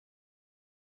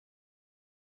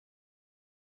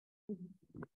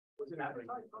Was it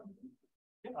advertised?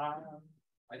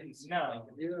 I didn't see. No,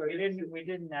 we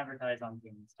didn't advertise on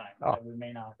Zoom this time. Oh. So we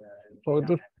may not. So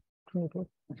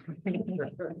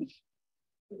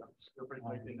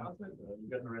may not just You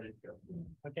guys are ready to go.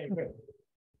 Okay, great.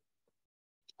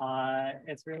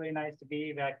 It's really nice to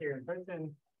be back here in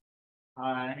person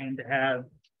and to have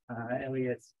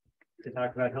Iljas to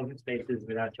talk about Hilbert spaces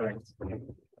without choice.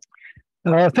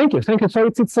 thank you. So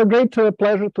it's a great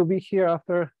pleasure to be here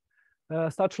after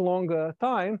such a long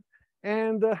time.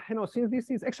 And since this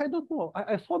is actually, I don't know.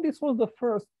 I thought this was the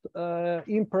first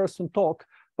in-person talk,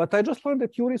 but I just learned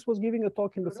that Juris was giving a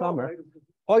talk in the summer.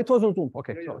 Oh, it was on Zoom.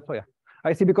 Okay, so yeah,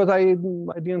 I see, because I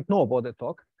didn't know about the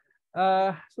talk.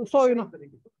 So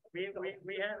We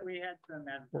had some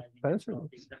Fancy.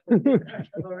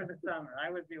 advertising over the summer. I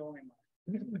was the only one.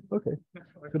 Okay,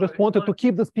 you just wanted to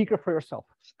keep the speaker for yourself.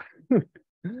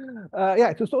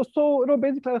 Yeah, so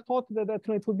basically I thought that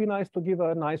it would be nice to give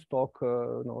a nice talk,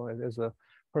 as a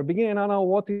for beginning. And now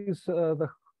what is the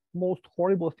most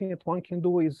horrible thing that one can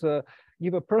do is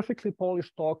give a perfectly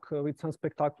polished talk with some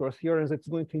spectacular theorems that's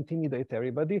going to intimidate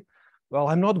everybody. Well,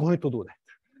 I'm not going to do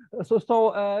that.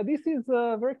 So this is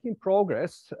a work in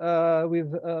progress with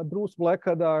Bruce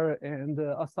Blackadar and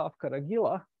Asaf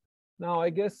Karagila. Now, I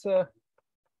guess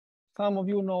some of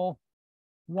you know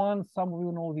one, some of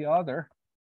you know the other.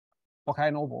 Okay, I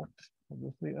know both,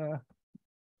 obviously.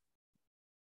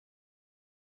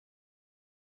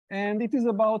 And it is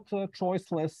about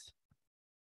choiceless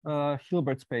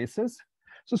Hilbert spaces.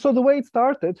 So the way it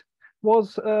started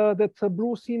was that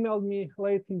Bruce emailed me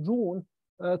late in June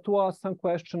to ask some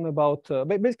question about,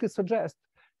 basically suggest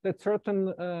that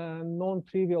certain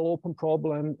non-trivial open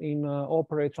problem in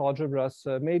operator algebras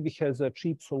maybe has a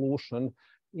cheap solution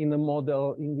in a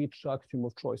model in which axiom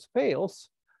of choice fails.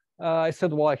 I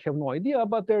said, well, I have no idea,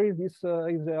 but there is this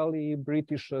Israeli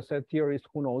British set theorist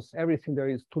who knows everything there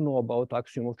is to know about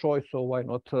axiom of choice, so why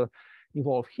not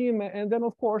involve him? And then,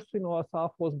 of course,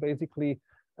 Asaf was basically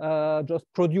just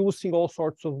producing all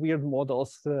sorts of weird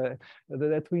models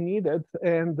that we needed.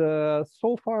 And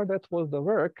so far, that was the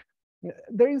work.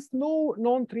 There is no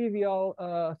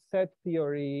non-trivial set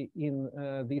theory in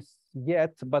this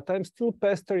yet, but I'm still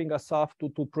pestering Asaf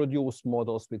to produce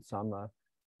models with some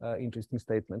interesting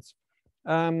statements.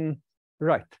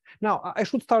 Right. Now, I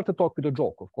should start the talk with a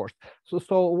joke, of course.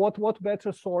 So what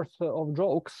better source of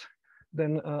jokes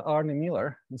than Arne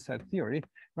Miller in set theory,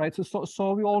 right?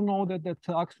 So we all know that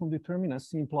axiom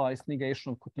determinacy implies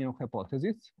negation of continuum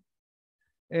hypothesis.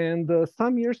 And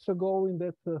some years ago in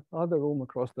that other room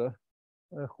across the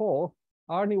hall,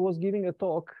 Arne was giving a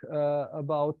talk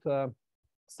about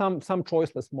some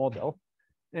choiceless model.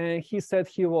 And he said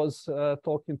he was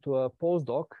talking to a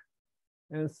postdoc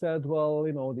and said,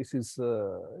 well, this is,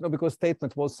 because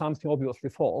statement was something obviously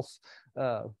false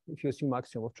if you assume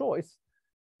axiom of choice.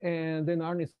 And then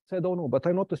Arne said, oh, no, but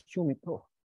I'm not assuming. Oh,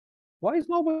 why is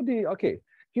nobody? Okay,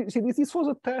 you see, this was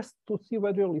a test to see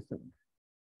whether you're listening.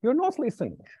 You're not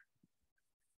listening.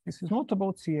 This is not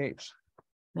about CH,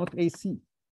 not AC,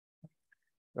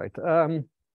 right?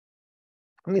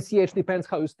 I mean, CH depends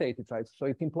how you state it, right? So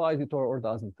it implies it or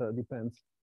doesn't, depends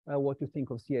what you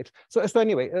think of CH. So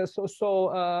anyway,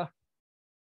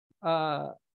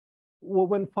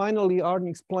 when finally Arne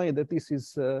explained that this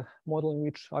is a model in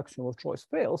which axiom of choice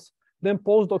fails, then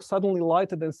postdoc suddenly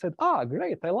lighted and said,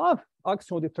 great, I love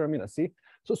axiom of determinacy.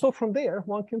 So from there,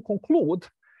 one can conclude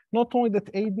not only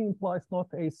that AD implies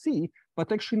not AC,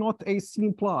 but actually not AC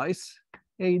implies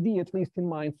AD, at least in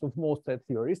minds of most set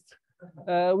theorists.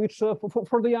 Which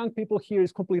for the young people here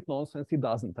is complete nonsense. It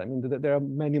doesn't. I mean, there are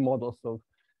many models of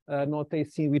not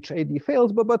AC in which AD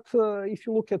fails, but if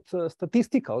you look at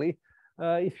statistically,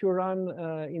 if you run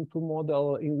into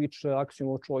model in which axiom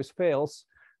of choice fails,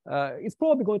 it's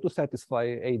probably going to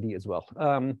satisfy AD as well.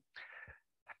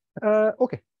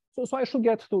 Okay, so I should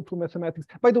get to mathematics.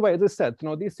 By the way, as I said,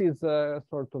 this is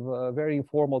sort of a very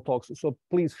informal talk, so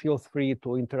please feel free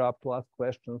to interrupt, to ask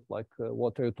questions like,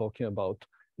 what are you talking about?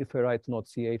 If I write not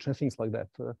CH and things like that.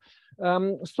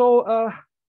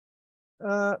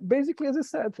 Basically, as I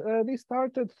said, this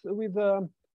started with a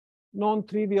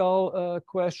non-trivial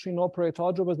question operator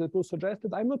algebras that was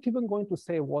suggested. I'm not even going to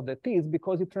say what that is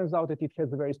because it turns out that it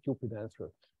has a very stupid answer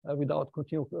without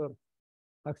axiom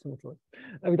of choice.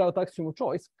 Without axiom of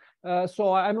choice.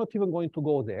 So I'm not even going to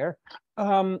go there.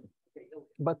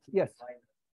 But yes.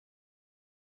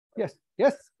 Yes,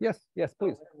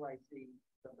 please.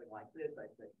 Something like this, I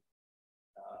think,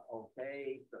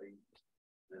 okay, so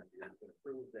you're going to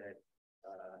prove that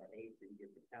AC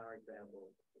gives a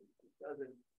counterexample, it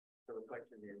doesn't. So the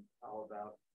question is, how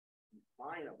about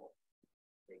definable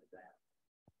example?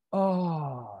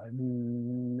 Of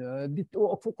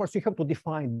course, you have to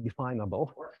define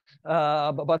definable,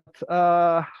 but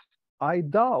I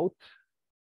doubt.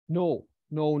 No.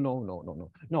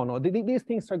 These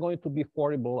things are going to be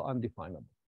horrible, undefinable.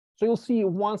 So you'll see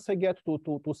once I get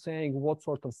to saying what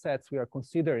sort of sets we are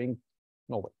considering,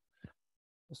 no way.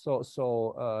 So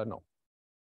no.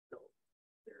 So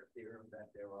there's a theorem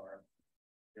that there are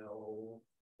no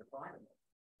definable.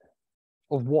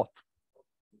 Of what?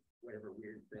 Whatever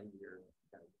weird thing you're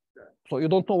kind of. So you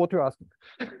don't know what you're asking.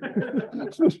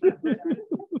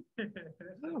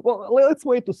 Well, let's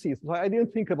wait to see. So I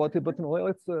didn't think about it, but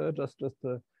let's just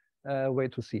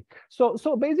wait to see.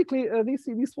 So basically, this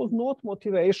was not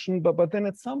motivation, but then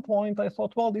at some point I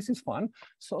thought, well, this is fun.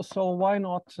 So why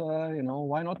not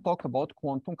why not talk about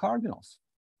quantum cardinals?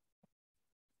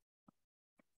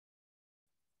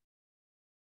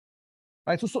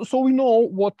 Right. So we know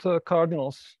what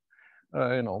cardinals,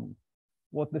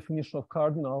 what definition of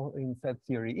cardinal in set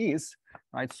theory is,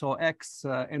 right? So X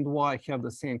and Y have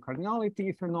the same cardinality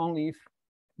if and only if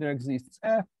there exists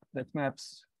F that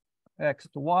maps X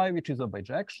to Y, which is a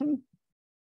bijection.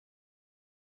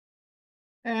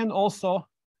 And also,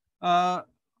 all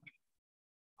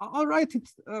right,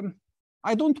 it's,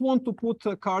 I don't want to put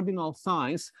cardinal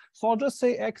signs, so I'll just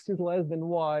say X is less than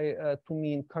Y to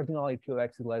mean cardinality of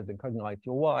X is less than cardinality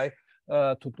of Y.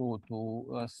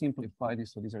 To simplify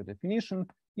this, so these are definition.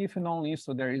 If and only if,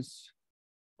 so there is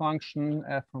function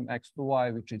f from X to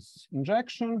Y, which is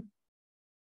injection.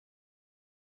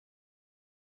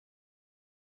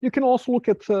 You can also look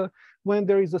at when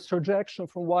there is a surjection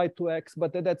from Y to X,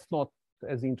 but that's not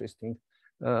as interesting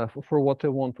for what I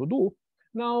want to do.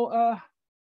 Now,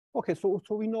 okay, so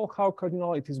we know how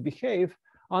cardinalities behave.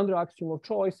 Under axiom of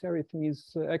choice, everything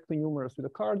is equinumerous with a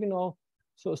cardinal.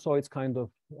 So it's kind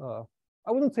of,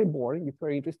 I wouldn't say boring, it's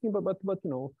very interesting, but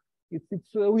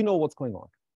it's we know what's going on.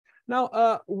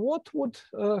 Now, what would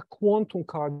quantum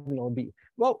cardinal be?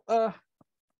 Well,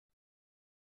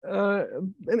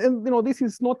 and this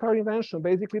is not our invention.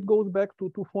 Basically, it goes back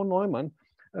to von Neumann,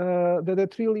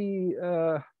 that really,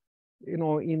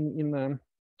 in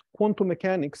quantum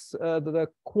mechanics, the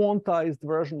quantized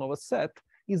version of a set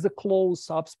is a closed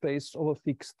subspace of a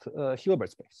fixed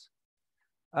Hilbert space.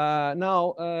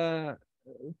 Now,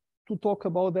 to talk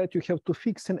about that, you have to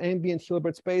fix an ambient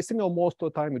Hilbert space. Most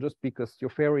of the time, you just because your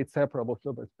favorite separable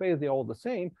Hilbert space, they're all the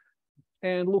same,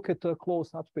 and look at the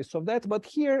closed subspace of that. But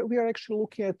here we are actually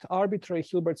looking at arbitrary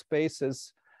Hilbert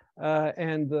spaces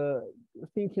and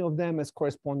thinking of them as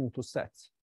corresponding to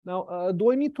sets. Now,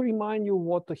 do I need to remind you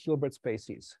what a Hilbert space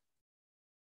is?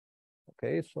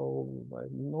 Okay, so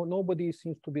nobody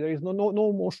seems to be, there is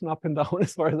no motion up and down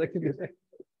as far as I can say.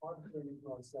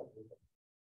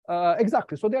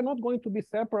 Exactly. So they're not going to be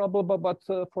separable, but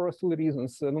for silly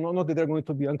reasons. Not that they're going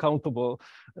to be uncountable.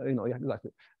 Yeah,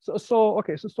 exactly. So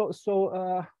okay. So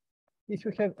if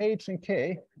you have H and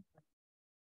K.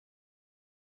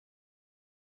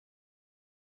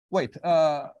 Wait.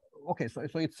 Okay. So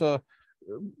it's a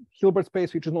Hilbert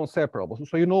space which is non-separable.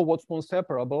 So you know what's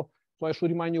non-separable. So I should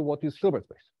remind you what is Hilbert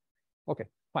space. Okay.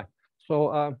 Fine.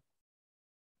 So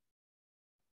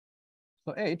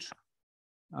H.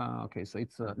 Okay, so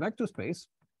it's a vector space.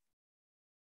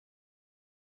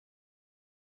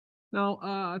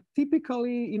 Now,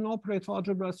 typically in operator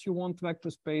algebras, you want vector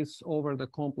space over the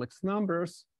complex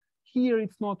numbers. Here,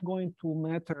 it's not going to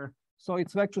matter. So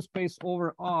it's vector space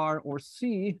over R or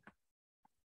C.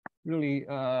 Really,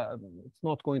 it's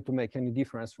not going to make any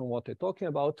difference from what we're talking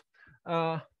about.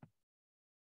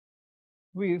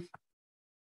 With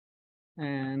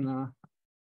an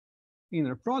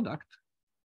inner product.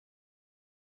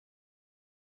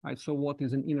 Right, so what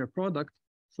is an inner product?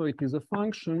 So it is a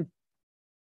function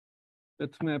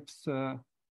that maps, okay,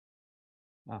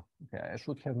 I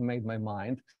should have made my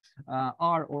mind.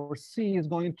 R or C is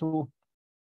going to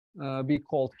be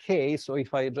called K. So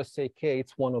if I just say K,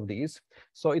 it's one of these.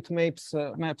 So it maps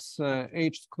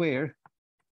H squared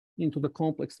into the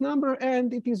complex number,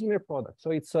 and it is inner product. So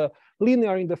it's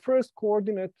linear in the first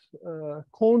coordinate,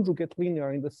 conjugate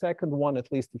linear in the second one,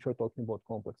 at least if you're talking about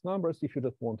complex numbers. If you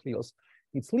just want reals,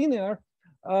 it's linear,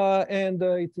 and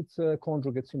it's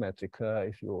conjugate symmetric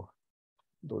if you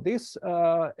do this.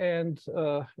 So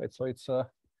it's, I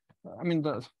mean,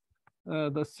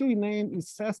 the silly name is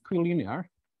sesquilinear,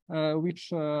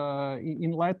 which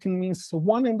in Latin means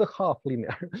 1.5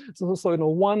 linear. so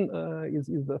one is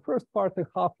the first part, and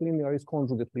half linear is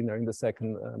conjugate linear in the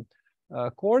second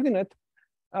coordinate.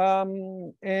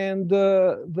 And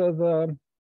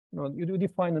you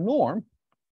define a norm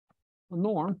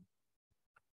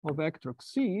of vector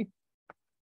C,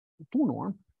 two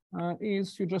norm,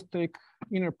 is you just take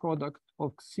inner product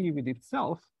of C with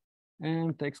itself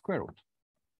and take square root,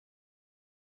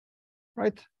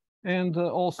 right? And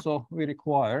also we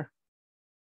require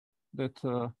that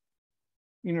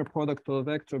inner product of a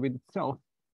vector with itself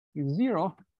is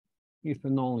 0 if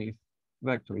and only if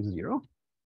vector is 0.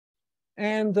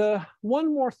 And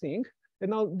one more thing,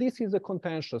 and now this is a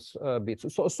contentious bit.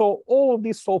 So all of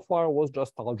this so far was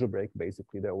just algebraic,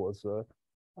 basically. There was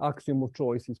axiom of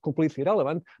choice is completely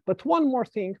irrelevant. But one more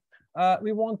thing,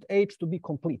 we want H to be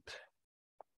complete.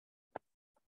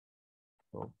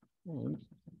 So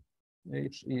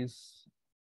H is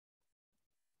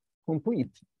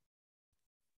complete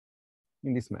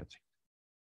in this matrix.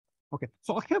 Okay,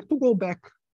 so I have to go back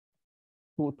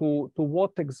to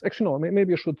what actually no,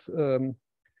 maybe I should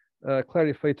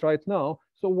clarify it right now.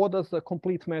 So what does a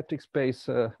complete matrix space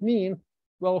mean?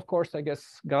 Well, of course, I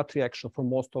guess gut reaction for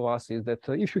most of us is that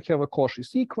if you have a Cauchy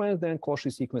sequence, then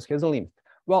Cauchy sequence has a limit.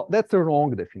 Well, that's a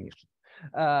wrong definition.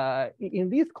 In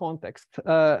this context,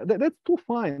 that's too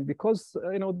fine because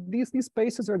these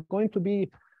spaces are going to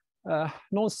be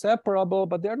non-separable,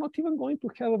 but they're not even going to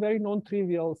have a very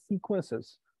non-trivial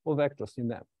sequences of vectors in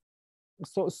them.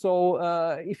 So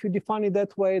if you define it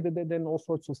that way, then all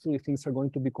sorts of silly things are going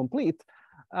to be complete.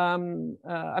 I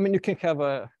mean, you can have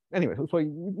a anyway. So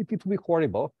it will be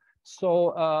horrible.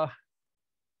 So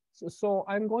so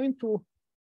I'm going to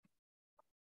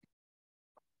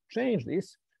change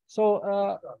this.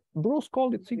 So Bruce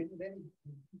called it.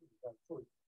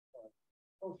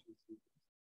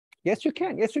 Yes, you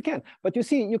can. Yes, you can. But you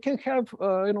see, you can have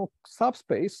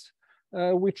subspace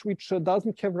which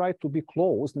doesn't have right to be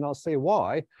closed, and I'll say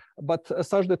why. But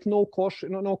such that no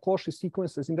Cauchy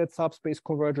sequences in that subspace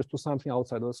converges to something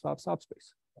outside of the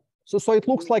subspace. So it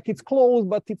looks like it's closed,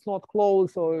 but it's not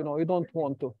closed. So you don't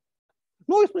want to.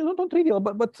 No, it's not trivial.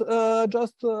 But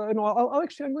just I'll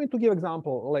actually I'm going to give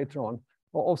example later on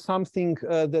of something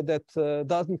that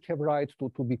doesn't have right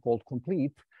to be called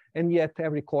complete, and yet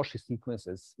every Cauchy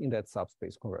sequences in that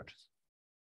subspace converges.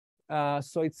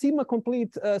 So it's sigma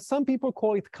complete. Some people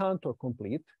call it Cantor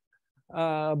complete.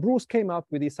 Bruce came up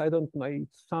with this. I don't know.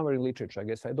 It's somewhere in literature, I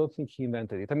guess. I don't think he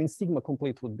invented it. I mean, sigma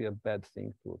complete would be a bad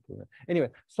thing to anyway.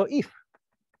 So if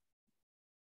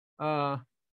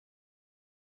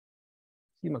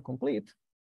sigma complete,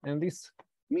 and this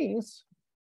means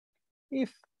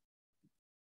if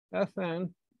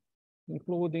Fn,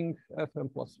 including Fn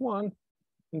plus 1,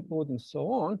 including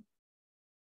so on,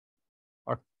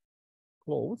 are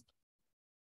closed,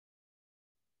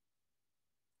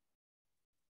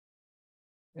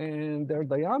 and their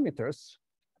diameters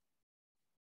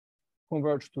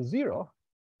converge to 0,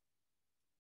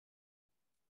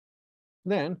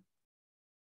 then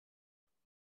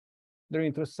their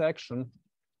intersection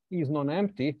is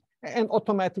non-empty, and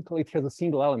automatically it has a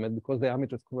single element because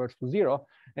diameters converge to 0,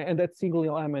 and that single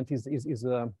element is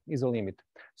a limit.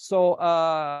 So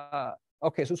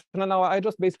okay, so now I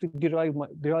just basically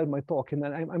derived my talk, and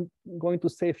then I'm going to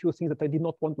say a few things that I did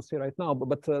not want to say right now,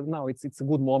 but now it's a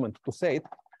good moment to say it.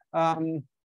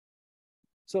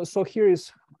 So here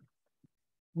is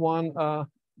one.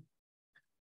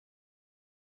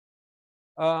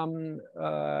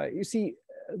 You see,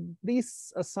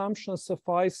 this assumption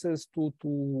suffices to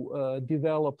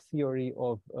develop theory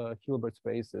of Hilbert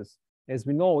spaces as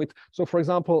we know it. So, for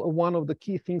example, one of the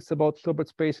key things about Hilbert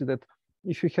space is that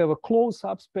if you have a closed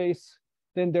subspace,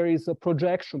 then there is a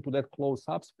projection to that closed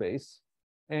subspace,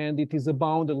 and it is a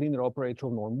bounded linear operator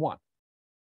of norm 1.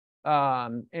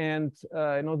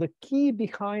 The key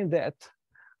behind that,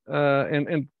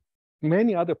 and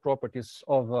many other properties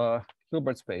of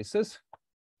Hilbert spaces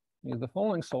is the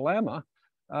following. So lemma,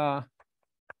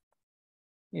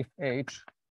 if H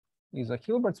is a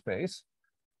Hilbert space,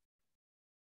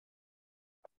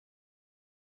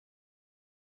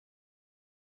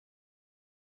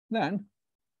 then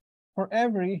for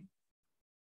every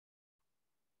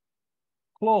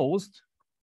closed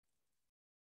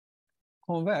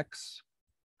convex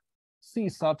C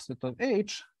subset of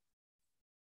H,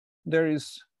 there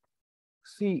is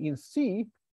C in C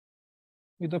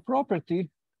with the property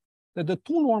that the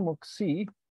 2 norm of C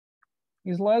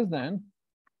is less than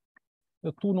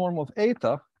the 2 norm of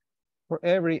eta for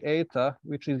every eta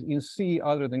which is in C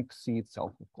other than C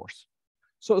itself, of course.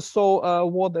 So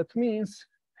what that means,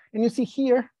 and you see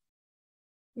here,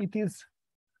 it is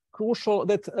crucial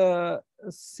that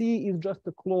C is just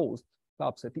a closed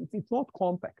subset. It's not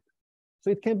compact.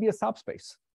 So it can be a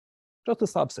subspace, just a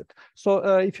subset.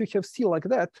 So if you have C like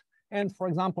that, and for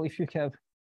example, if you have,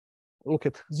 look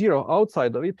at 0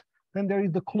 outside of it, then there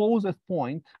is the closest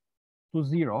point to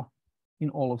 0 in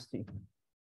all of C.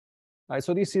 Right,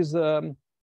 so this is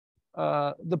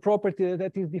the property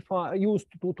that is used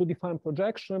to define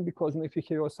projection, because if you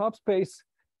have your subspace,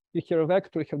 you have a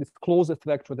vector, you have this closest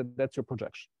vector, that's your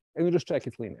projection. And you just check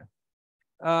it's linear.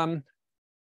 How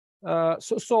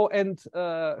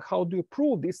do you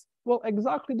prove this? Well,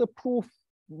 exactly the proof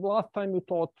last time you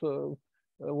taught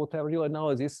whatever real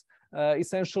analysis.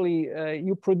 Essentially,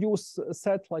 you produce a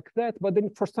set like that, but then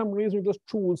for some reason you just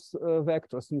choose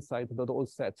vectors inside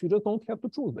those sets. You just don't have to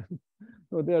choose them.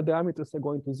 So their diameters are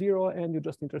going to 0, and you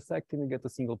just intersect and you get a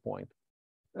single point.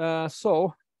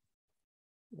 So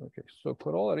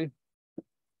corollary.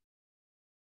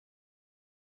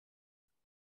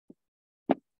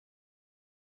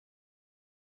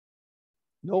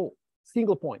 No,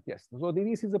 single point, yes. So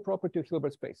this is a property of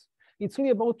Hilbert space. It's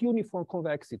really about uniform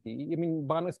convexity. I mean,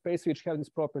 Banach space which have this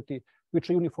property,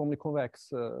 which are uniformly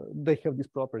convex, they have this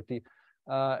property.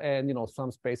 And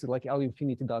some spaces like L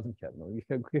infinity doesn't have. You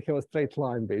have a straight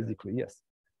line basically, yes.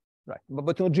 Right.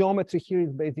 But geometry here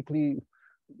is basically,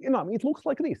 it looks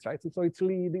like this, right? So it's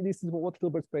really, this is what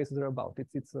Hilbert spaces are about.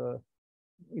 It's a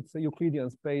Euclidean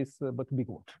space, but big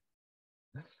one.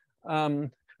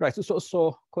 Right.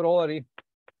 So corollary.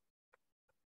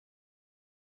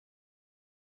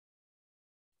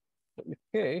 If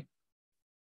K,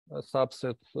 a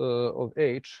subset of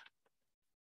H,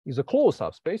 is a closed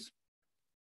subspace,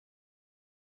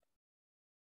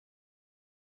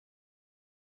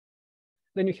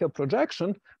 then you have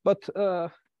projection, but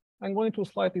I'm going to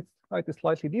write it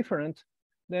slightly different.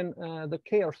 Then the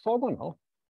K orthogonal,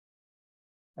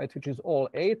 right, which is all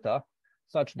eta,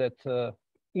 such that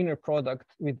inner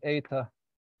product with eta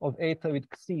of eta with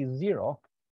C is 0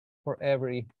 for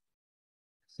every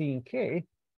C in K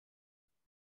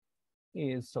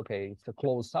is okay. It's a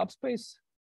closed subspace.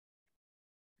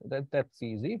 That's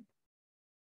easy.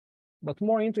 But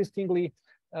more interestingly,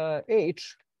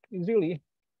 H is really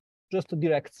just a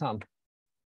direct sum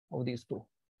of these two.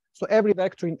 So every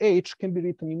vector in H can be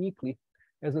written uniquely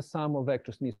as a sum of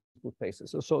vectors in these two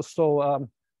spaces. So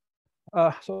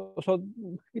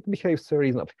it behaves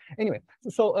reasonably. Anyway,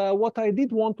 so what I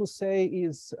did want to say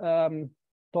is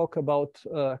talk about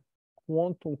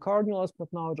quantum cardinals,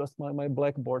 but now just my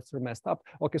blackboards are messed up.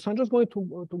 Okay, so I'm just going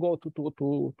to go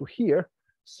to here.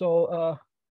 So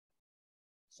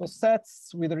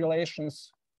sets with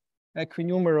relations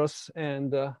equinumerous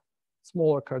and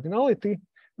smaller cardinality.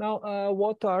 Now,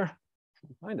 what are,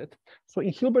 find it. So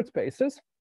in Hilbert spaces,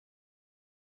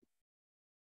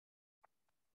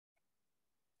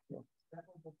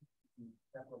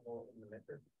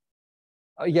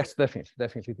 yes,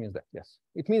 definitely it means that, yes.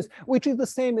 It means, which is the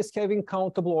same as having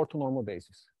countable orthonormal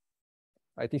basis.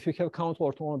 Right? If you have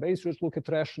countable orthonormal basis, just look at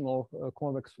rational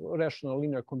rational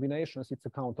linear combinations, it's a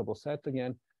countable set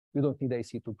again. You don't need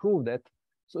AC to prove that.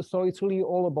 So it's really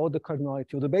all about the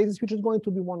cardinality of the basis, which is going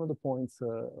to be one of the points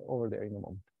over there in a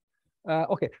moment.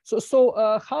 Okay,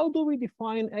 so how do we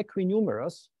define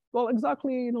equinumerous? Well,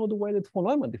 exactly the way that von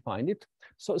Neumann defined it.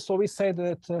 So we say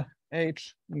that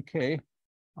H and K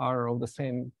are of the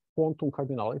same quantum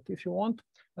cardinality, if you want,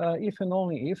 if and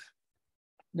only if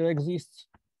there exists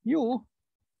U,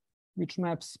 which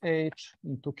maps H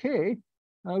into K,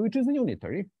 which is a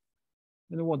unitary.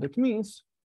 And what that means,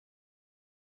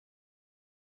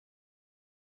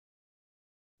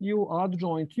 U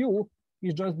adjoint U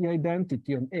is just the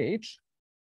identity on H,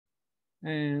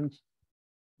 and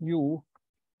U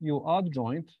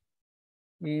adjoint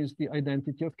is the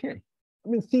identity of K. I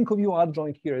mean, think of U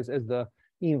adjoint here as the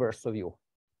inverse of U,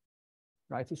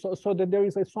 right? So that there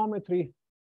is isometry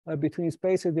between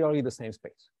spaces, they are in the same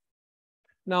space.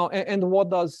 Now, and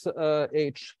what does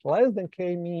H less than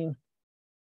K mean?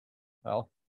 Well,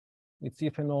 it's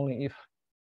if and only if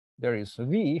there is a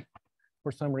V,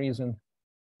 for some reason,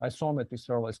 isometry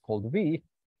server is called V,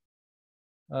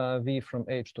 V from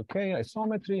H to K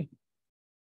isometry.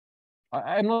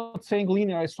 I'm not saying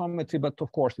linear isometry, but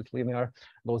of course it's linear.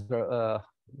 Those are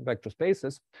vector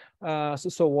spaces.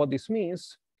 So what this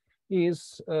means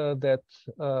is that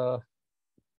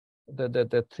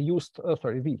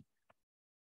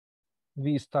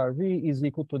V star V is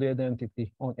equal to the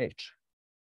identity on H.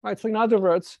 Right. So in other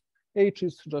words, H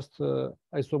is just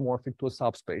isomorphic to a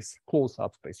subspace, closed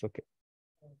subspace. Okay.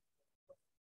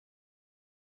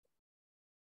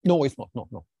 No, it's not.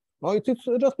 No, it's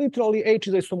just literally H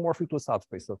is isomorphic to a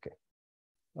subspace. Okay.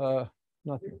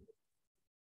 Nothing.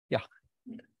 Yeah.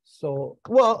 So,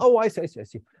 well, oh, I see.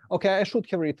 Okay, I should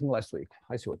have written last week.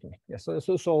 I see what you mean. Yes.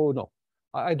 So no,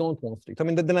 I don't want strict. I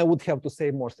mean, then I would have to say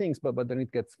more things, but then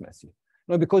it gets messy.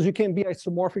 No, because you can be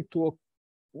isomorphic to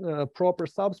a proper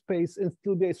subspace and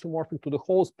still be isomorphic to the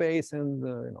whole space, and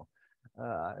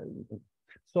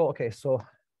so okay, so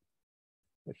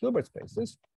the Hilbert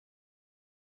spaces.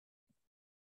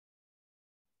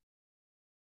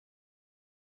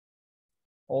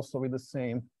 Also with the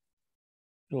same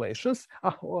relations.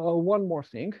 One more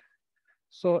thing.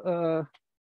 So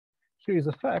here is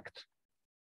a fact.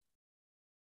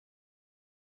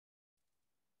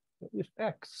 If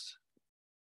X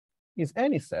is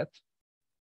any set,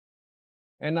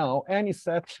 and now any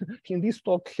set in this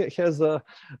talk has a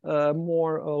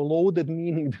more loaded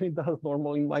meaning than it does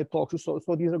normally in my talk. So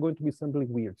these are going to be some really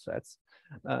weird sets.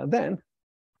 Then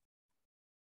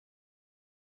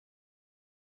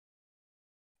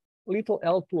little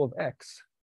L2 of X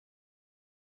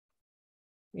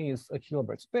is a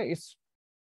Hilbert space.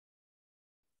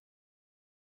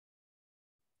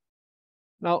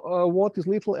 Now, what is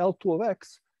little L2 of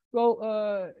X?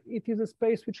 Well, it is a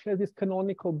space which has this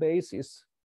canonical basis,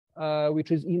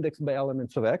 which is indexed by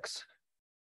elements of X.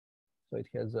 So it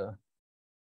has a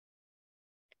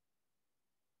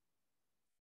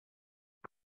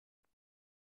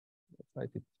right.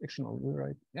 Actually, no, we're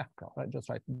right. Yeah, I just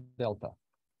write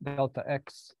delta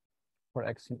X for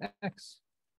X in X.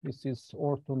 This is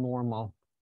orthonormal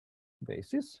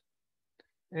basis,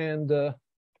 and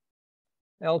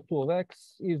L2 of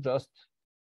X is just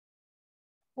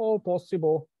all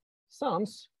possible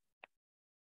sums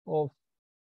of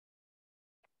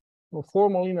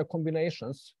formal linear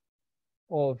combinations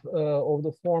of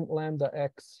the form lambda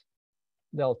X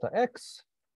delta X,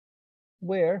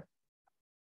 where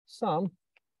sum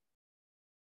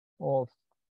of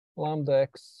lambda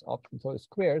X up to the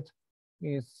squared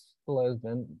is less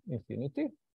than infinity.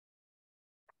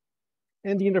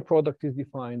 And the inner product is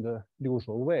defined the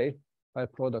usual way by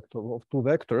product of two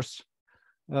vectors.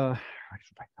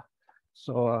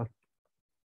 So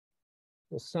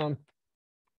the sum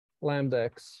lambda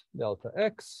X delta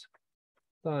X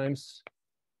times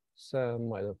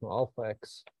some, I don't know, alpha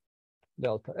X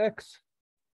delta X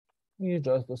is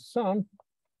just the sum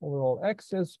over all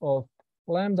x's of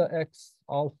lambda X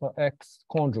alpha X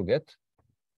conjugate.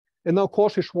 And now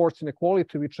Cauchy-Schwarz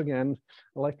inequality, which again,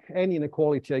 like any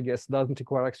inequality, I guess, doesn't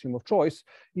require axiom of choice,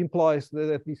 implies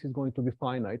that this is going to be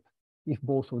finite if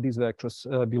both of these vectors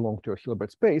belong to a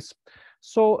Hilbert space.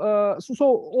 So, so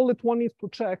all that one needs to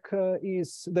check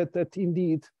is that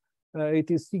indeed it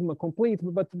is sigma complete,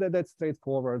 but that's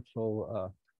straightforward,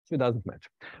 so it doesn't matter.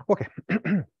 Okay.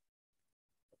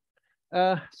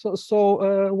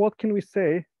 So what can we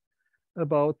say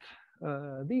about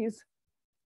these?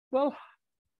 Well,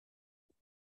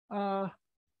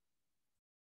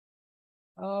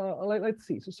 let's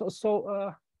see.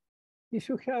 So if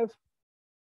you have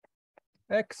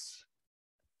X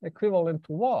equivalent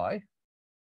to Y,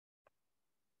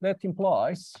 that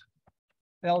implies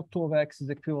L2 of X is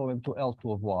equivalent to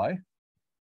L2 of Y.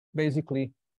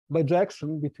 Basically,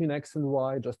 bijection between X and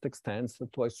Y just extends to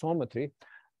isometry.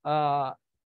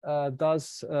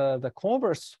 Does the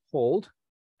converse hold?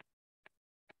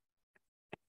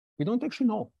 We don't actually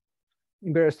know,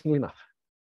 embarrassingly enough.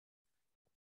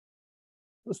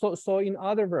 So in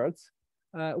other words,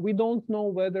 we don't know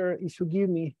whether if you give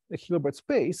me a Hilbert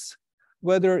space,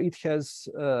 whether it has,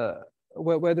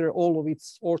 whether all of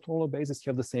its orthogonal bases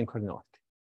have the same cardinality.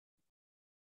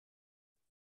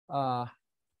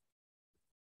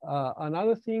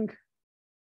 Another thing,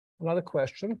 another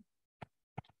question.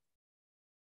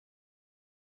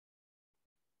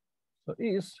 So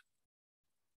is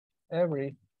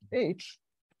every H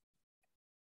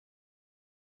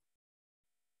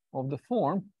of the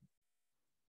form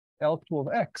L2 of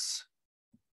X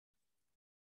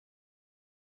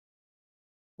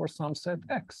for some set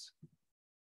X?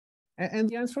 And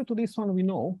the answer to this one we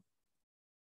know.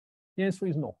 The answer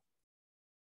is no.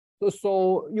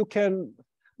 So you can,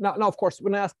 now of course,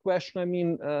 when I ask question, I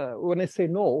mean, when I say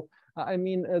no, I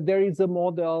mean, there is a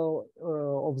model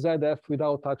of ZF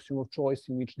without axiom of choice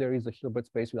in which there is a Hilbert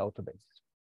space without a basis.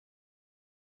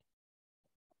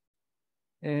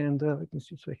 And let me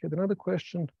see, so I had another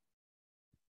question.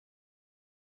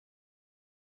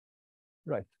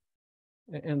 Right.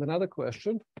 And another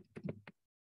question,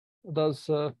 does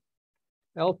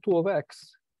L2 of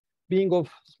X being of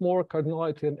smaller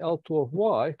cardinality than L2 of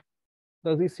Y,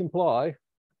 does this imply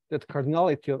that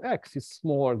cardinality of X is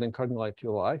smaller than cardinality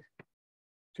of Y?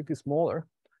 It is smaller,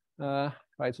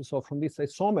 right? So from this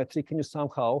isometry, can you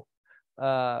somehow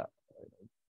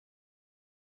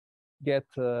get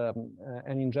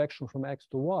an injection from X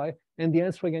to Y? And the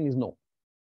answer again is no.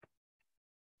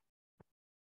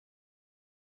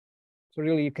 So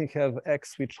really, you can have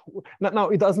X which now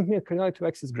it doesn't mean cardinality of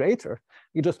X is greater.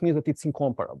 It just means that it's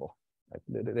incomparable. Right?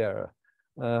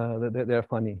 They're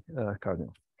funny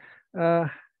cardinals.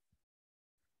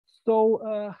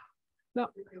 So Now,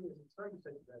 It was starting to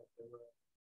say that there were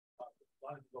a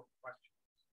lot of local questions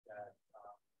that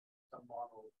some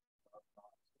model of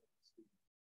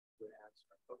would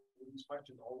answer. But were these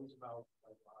questions always about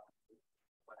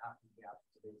what happened in the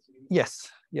absence of AC?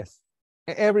 yes, yes.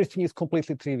 Everything is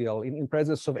completely trivial in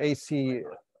presence of AC.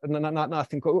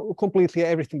 Nothing, completely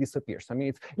everything disappears. I mean,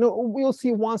 it's, we'll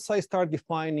see once I start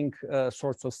defining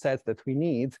sorts of sets that we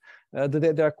need,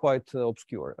 they're quite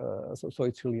obscure. So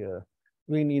it's really,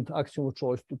 we need axiom of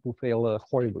choice to fail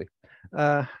horribly.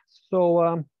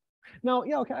 Now,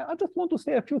 yeah, okay, I just want to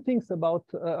say a few things about,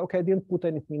 okay, I didn't put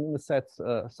anything in the sets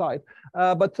side,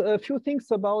 but a few things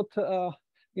about,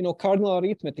 cardinal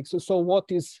arithmetic. So what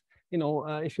is,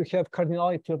 if you have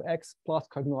cardinality of X plus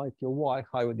cardinality of Y,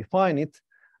 how you define it?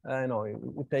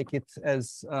 You take it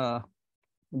as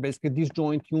basically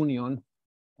disjoint union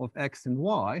of X and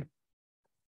Y.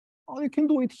 Or you can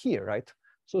do it here, right?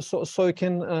 So you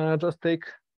can just take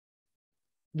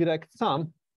direct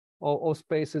sum of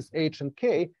spaces H and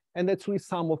K, and that's really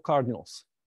sum of cardinals.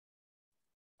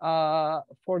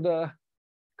 For the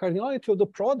cardinality of the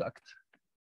product,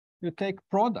 you take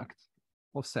product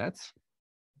of sets.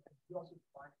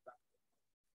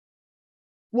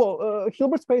 Well,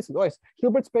 Hilbert spaces, yes,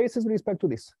 Hilbert spaces with respect to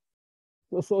this.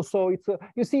 So it's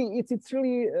you see, it's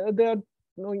really there.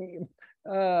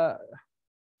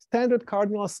 Standard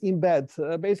cardinals in bed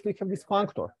basically have this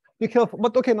functor. You have,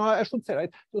 but okay, no, I should say,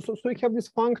 right? So you have this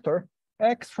functor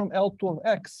X from L2 of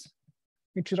X,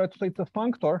 which is right. So it's a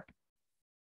functor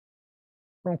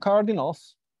from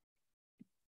cardinals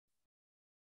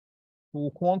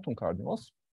to quantum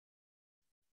cardinals.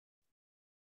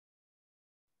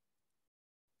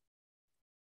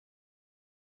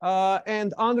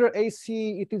 And under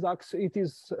AC, it is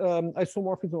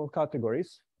isomorphism of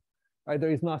categories. Right?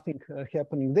 There is nothing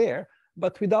happening there.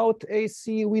 But without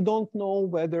AC, we don't know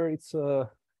whether it's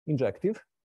injective.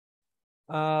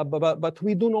 But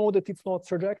we do know that it's not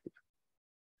surjective.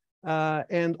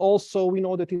 And also, we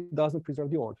know that it doesn't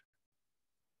preserve the order.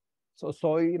 So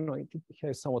it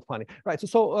is somewhat funny, right?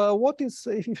 So what is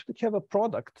if you have a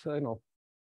product,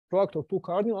 product of two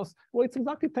cardinals? Well, it's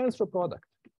exactly tensor product.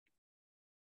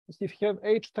 If you have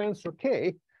H tensor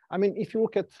K, I mean, if you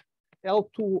look at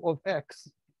L2 of X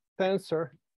tensor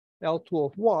L2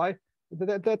 of Y,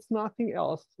 that's nothing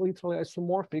else, literally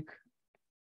isomorphic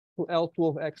to L2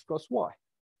 of X cross Y.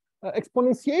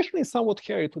 Exponentiation is somewhat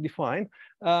hairy to define,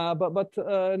 but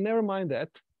never mind that.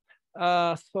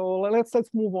 So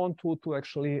let's move on to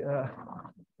actually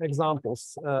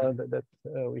examples that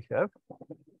we have.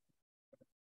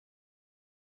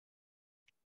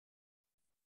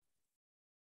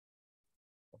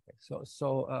 Okay,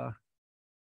 so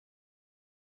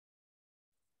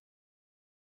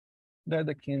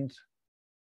Dedekind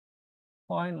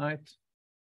finite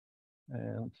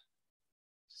and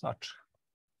such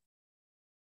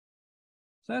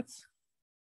sets.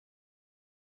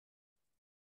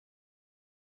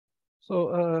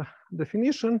 So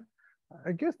definition,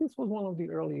 I guess this was one of the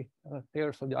early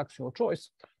pairs of the axiom of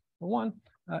choice. One,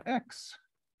 X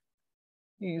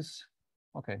is,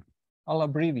 okay, I'll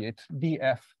abbreviate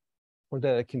DF for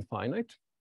Dedekind finite.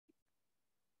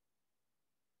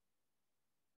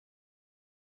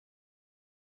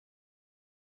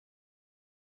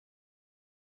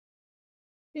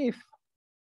 If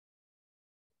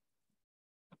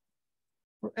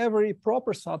for every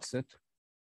proper subset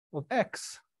of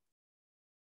X,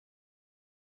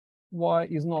 Y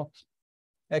is not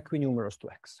equinumerous to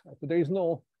X. So there is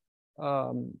no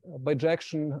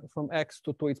bijection from X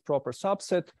to its proper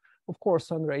subset. Of course,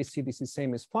 under AC, this is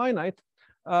same as finite.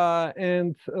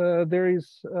 And there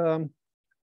is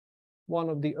one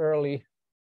of the early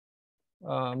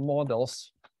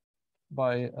models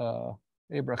by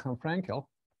Abraham Frankel.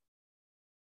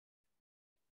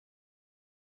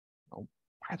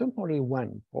 I don't know really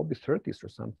when, probably 30s or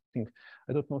something.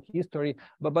 I don't know history,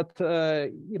 but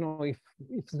if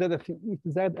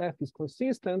ZF is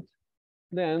consistent,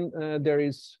 then there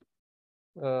is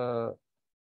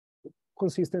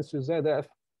consistency with ZF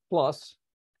plus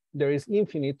there is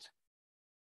infinite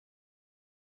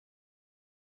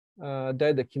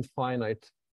Dedekind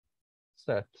finite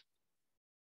set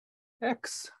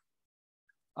X.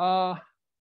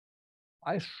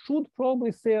 I should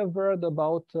probably say a word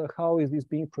about how is this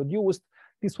being produced.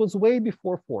 This was way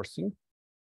before forcing.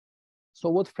 So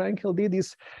what Frankel did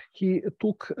is he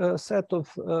took a set of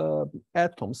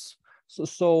atoms,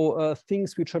 so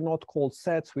things which are not called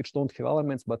sets, which don't have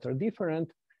elements but are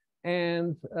different,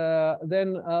 and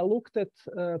then looked at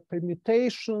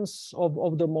permutations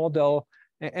of the model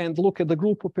and look at the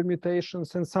group of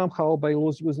permutations, and somehow by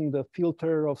using the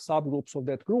filter of subgroups of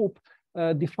that group,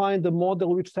 define the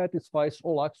model which satisfies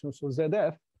all axioms of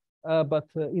ZF. But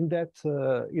in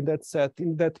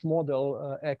that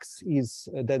model, X is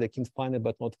Dedekind finite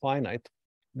but not finite.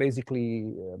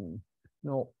 Basically,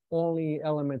 only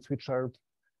elements which are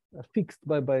fixed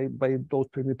by those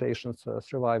permutations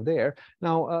survive there.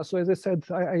 Now, so as I said,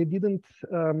 I didn't.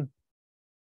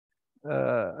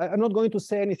 I'm not going to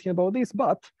say anything about this,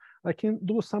 but I can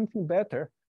do something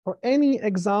better for any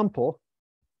example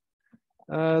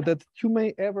that you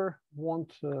may ever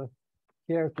want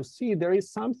care to see. There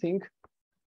is something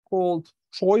called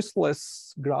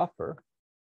choiceless grapher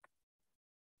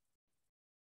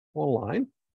online.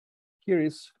 Here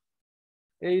is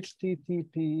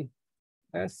https://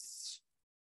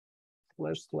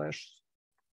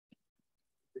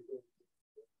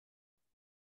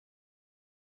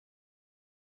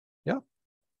 yeah.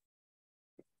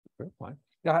 Okay, fine.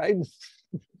 Yeah,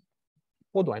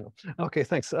 what do I know? Okay,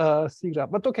 thanks. Sigra.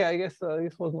 But okay, I guess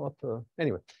this was not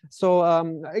anyway. So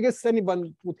I guess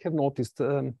anyone would have noticed.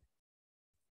 I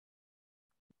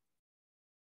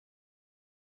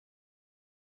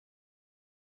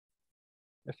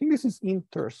think this is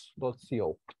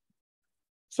inters.co.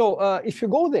 So if you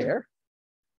go there,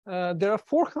 there are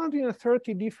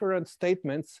 430 different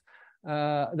statements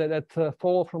that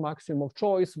follow from axiom of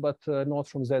choice, but not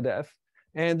from ZF.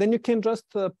 And then you can just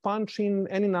punch in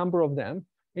any number of them.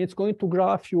 It's going to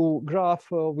graph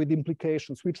with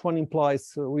implications, which one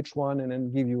implies which one, and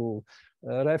then give you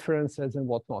references and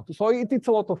whatnot. So it's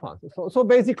a lot of fun. So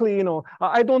basically,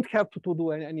 I don't have to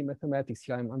do any mathematics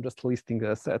here. I'm just listing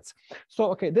sets.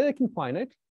 So okay, Dedekind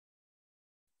finite.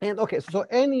 And okay, so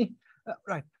any,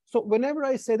 right. So whenever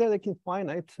I say Dedekind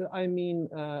finite, I mean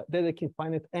Dedekind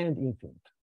finite and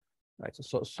infinite. Right.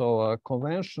 So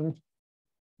convention.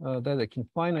 Dedekind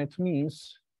finite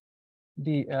means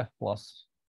df plus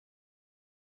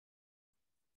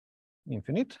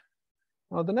infinite.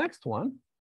 Now the next one,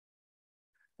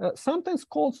 sometimes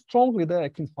called strongly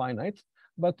Dedekind finite,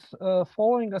 but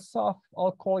following a SAF,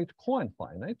 I'll call it Cohen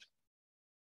finite.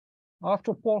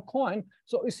 After Paul Cohen,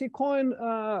 so you see, Cohen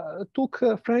took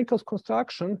Frankel's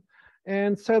construction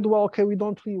and said, well, okay, we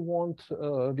don't really want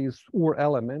these Ur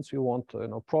elements. We want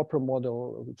a proper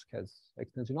model which has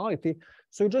extensionality.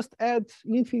 So you just add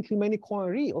infinitely many Cohen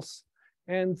reals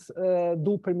and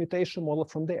do permutation model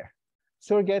from there.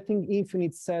 So you're getting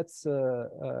infinite sets,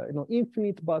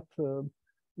 infinite but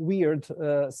weird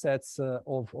sets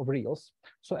of reals.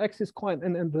 So X is Cohen,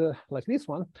 and like this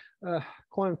one,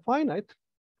 Cohen finite,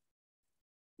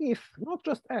 if not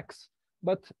just X,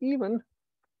 but even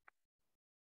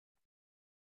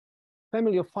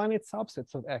family of finite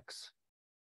subsets of X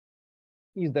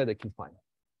is Dedekind finite.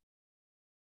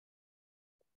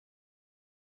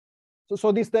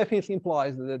 So this definitely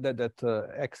implies that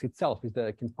X itself is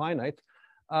Dedekind finite.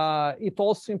 It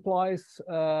also implies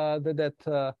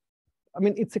that I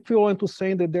mean, it's equivalent to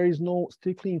saying that there is no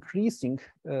strictly increasing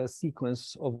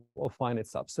sequence of finite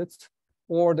subsets,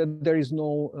 or that there is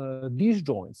no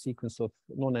disjoint sequence of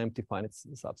non-empty finite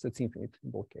subsets, infinite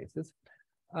in both cases.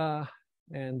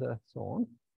 And so on.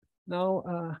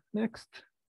 Now, next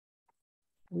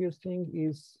weird thing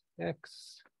is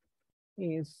X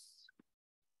is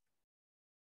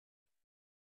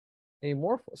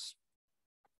amorphous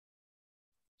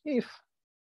if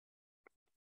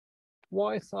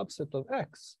Y subset of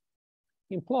X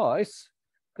implies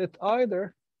that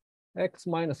either X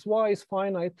minus Y is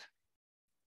finite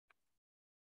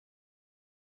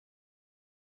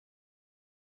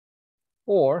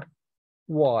or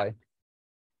Y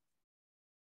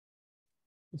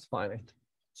is finite.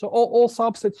 So all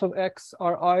subsets of X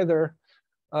are either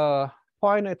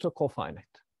finite or cofinite.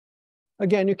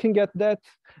 Again, you can get that,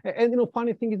 and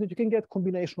funny thing is that you can get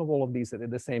combination of all of these at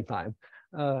the same time,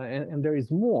 and there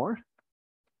is more.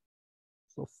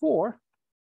 So for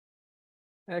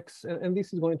X, and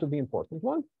this is going to be important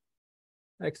one,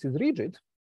 X is rigid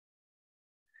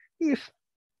if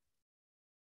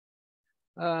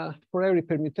for every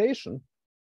permutation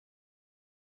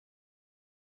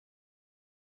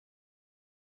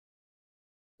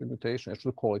I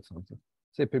should call it something,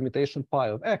 say permutation pi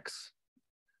of X,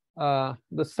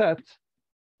 the set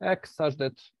X such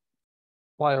that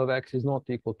pi of X is not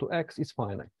equal to X is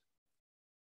finite.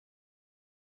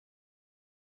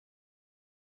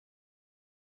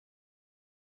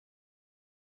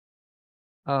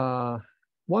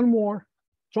 One more,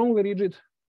 strongly rigid.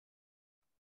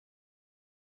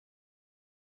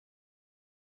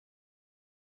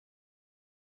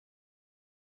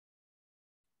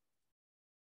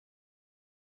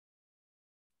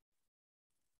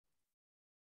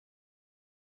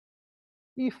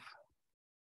 If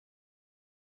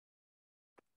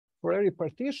for every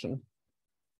partition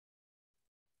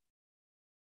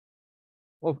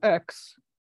of X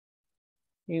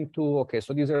into, okay,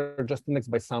 so these are just indexed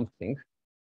by something,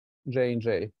 J and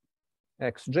J,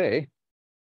 Xj,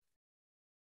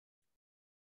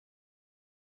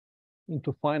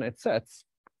 into finite sets.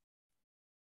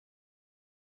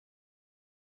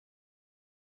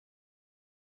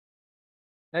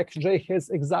 Xj has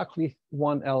exactly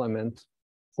one element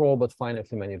for all but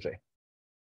finitely many J.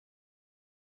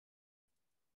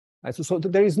 Right, so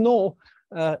there is no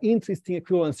interesting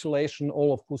equivalence relation,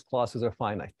 all of whose classes are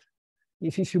finite.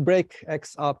 If you break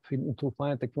X up into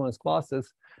finite equivalence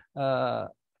classes,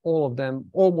 all of them,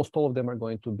 almost all of them are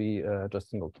going to be just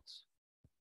singletons.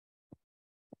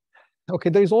 Okay,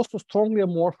 there is also strongly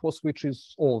amorphous, which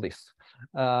is all this.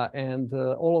 And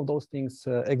all of those things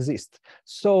exist.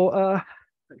 So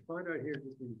finite here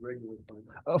just means regular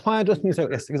finite. finite just means,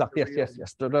 yes, exactly, yes.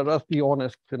 That's the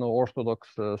honest, orthodox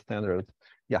standard.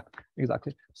 Yeah,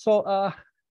 exactly. So,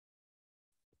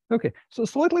 okay, so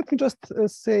let me just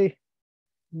say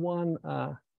one,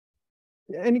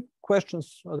 any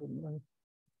questions?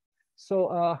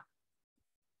 So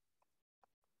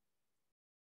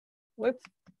let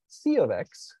C of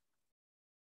X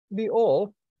be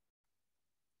all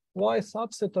Y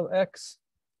subset of X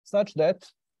such that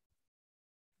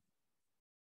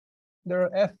there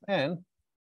are Fn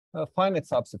finite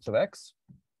subsets of X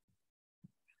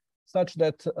such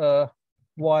that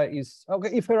Y is, okay,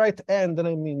 if I write N, then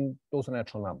I mean those are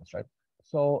natural numbers, right?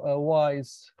 So Y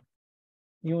is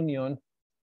union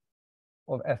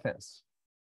of Fn's,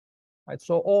 right?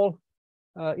 So all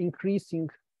increasing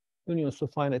unions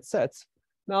of finite sets.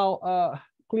 Now,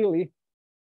 clearly,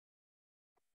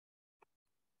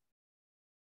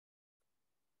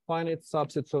 finite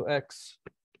subsets of X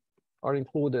are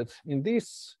included in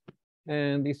this,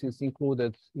 and this is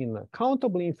included in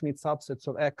countable infinite subsets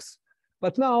of X.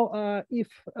 But now, if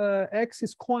X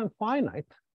is co-infinite,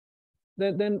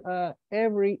 then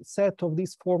every set of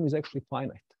this form is actually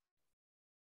finite.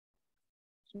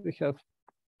 So we have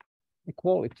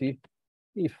equality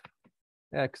if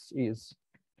X is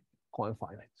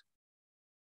co-infinite.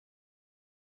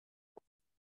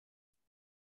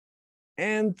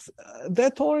 And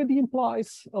that already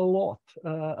implies a lot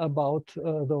about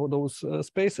those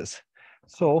spaces.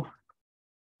 So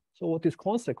what is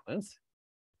consequence?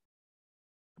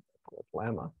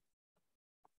 Lemma.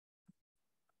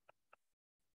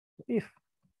 If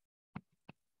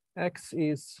X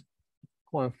is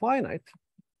co-infinite,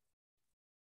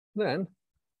 then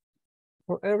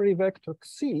for every vector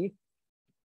C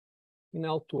in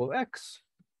L2 of X,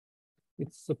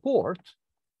 its support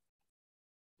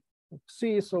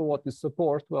C. So what is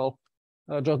support? Well,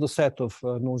 just the set of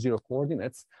non-zero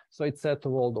coordinates. So it's set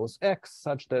of all those X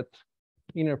such that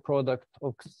inner product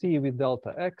of C with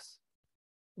delta X,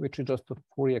 which is just a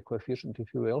Fourier coefficient,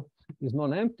 if you will, is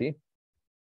non-empty.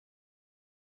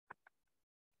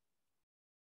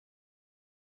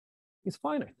 Is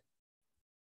finite.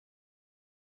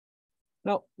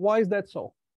 Now, why is that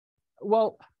so?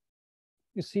 Well,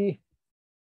 you see,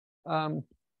 the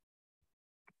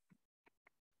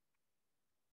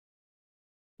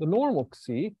normal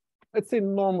C, let's say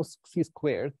normal C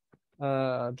squared,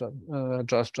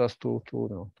 just to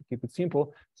keep it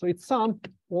simple. So it's sum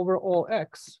over all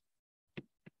X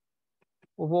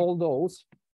of all those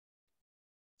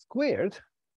squared,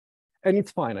 and it's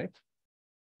finite.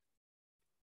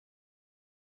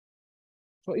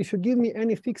 So if you give me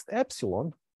any fixed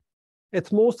epsilon,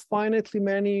 at most finitely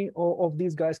many of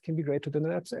these guys can be greater than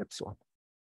epsilon.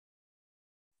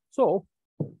 So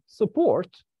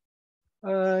support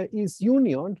is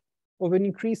union of an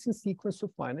increasing sequence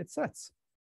of finite sets.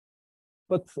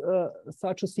 But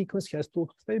such a sequence has to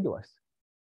stabilize.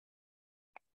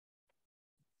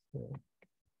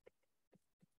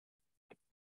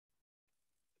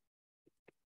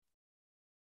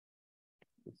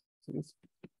 So, this.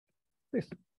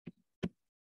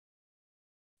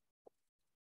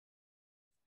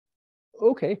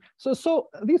 Okay, so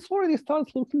this already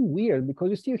starts looking weird because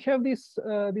you see you have this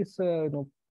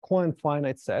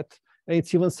co-infinite set, and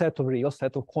it's even set of reals,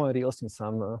 set of co-reals in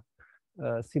some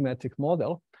symmetric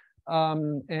model.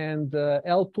 And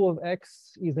L2 of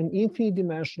X is an infinite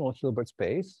dimensional Hilbert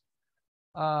space.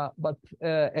 And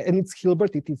it's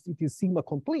Hilbert, it is sigma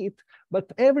complete, but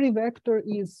every vector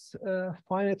is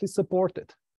finitely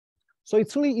supported. So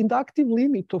it's really inductive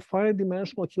limit of finite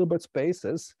dimensional Hilbert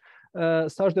spaces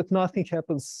such that nothing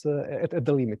happens at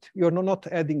the limit. You're not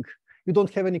adding, you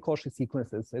don't have any Cauchy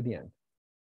sequences at the end.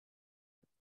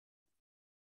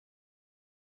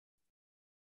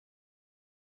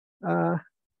 All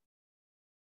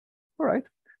right,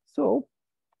 so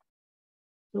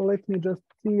So let me just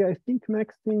see. I think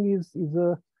next thing is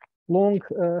a long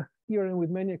theorem with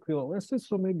many equivalences.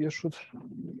 So maybe I should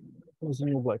use a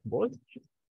new blackboard.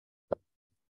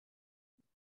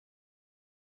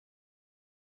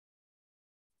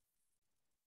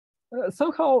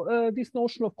 Somehow this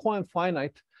notion of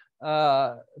coinfinite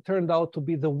turned out to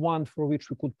be the one for which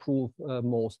we could prove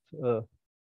most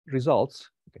results.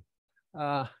 Okay.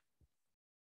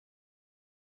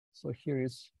 So here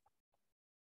is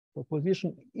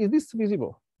proposition. Is this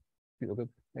visible? Okay.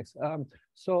 Next.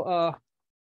 So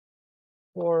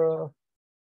for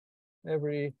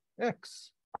every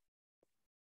x,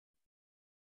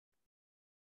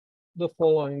 the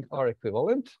following are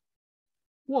equivalent.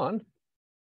 One,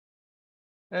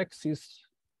 x is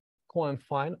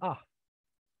coinfine.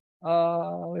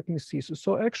 Let me see.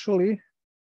 So actually,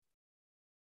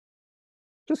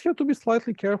 just have to be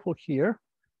slightly careful here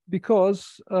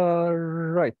because,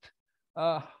 right.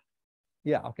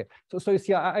 Yeah, okay. So you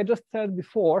see, I just said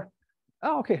before,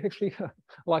 okay, actually,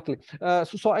 luckily.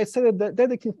 So I said that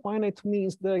Dedekind infinite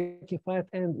means Dedekind infinite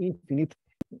and infinite.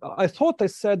 I thought I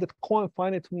said that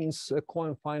coinfinite means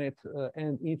coinfinite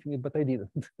and infinite, but I didn't.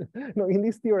 No, in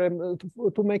this theorem,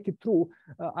 to make it true,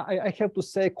 I have to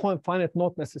say coinfinite,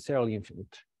 not necessarily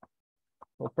infinite,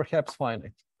 or perhaps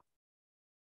finite.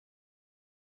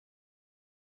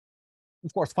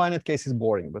 Of course, finite case is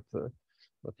boring, but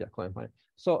yeah, coinfinite.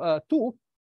 So two.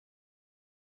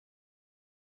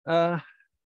 Let's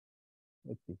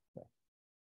see.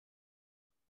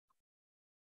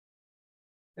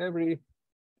 Every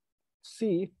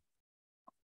C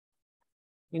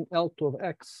in L2 of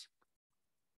X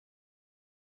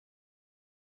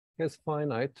has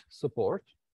finite support.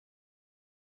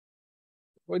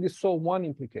 Already saw one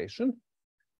implication,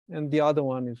 and the other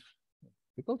one is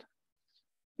difficult.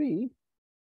 B,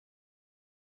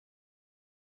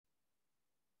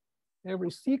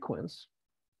 every sequence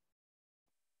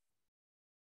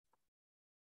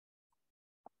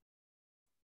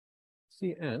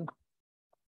Cn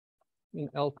in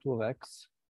L2 of X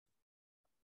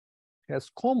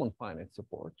has common finite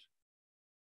support.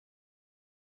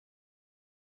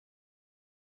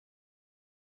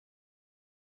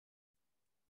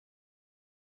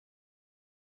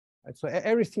 Right, so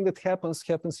everything that happens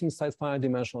inside finite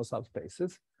dimensional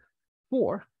subspaces.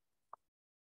 4,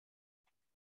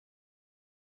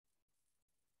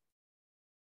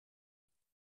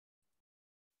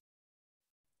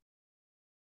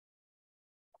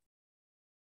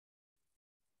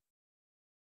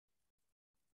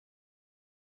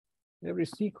 every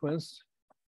sequence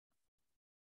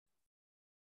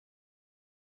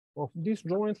of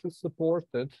disjointly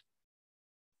supported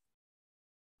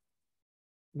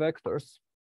vectors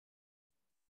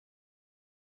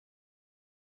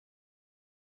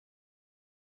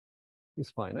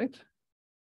is finite.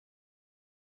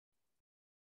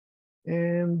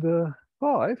 And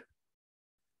 5,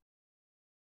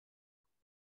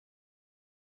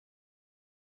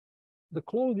 the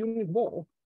closed unit ball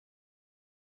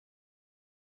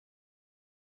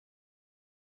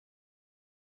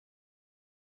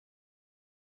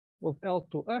of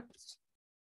L2X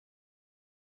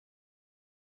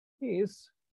is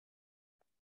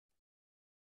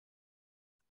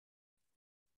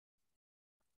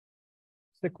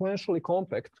sequentially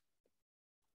compact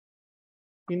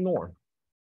in norm.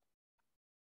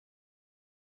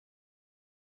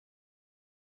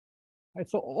 Right,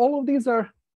 so all of these are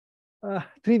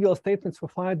trivial statements for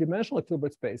finite dimensional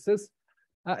Hilbert spaces,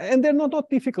 and they're not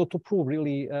difficult to prove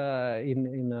really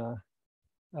in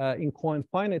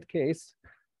coinfinite case.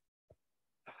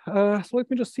 So let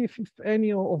me just see if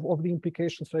any of the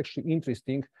implications are actually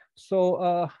interesting.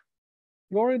 So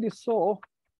you already saw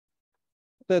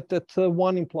that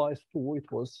one implies two.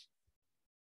 It was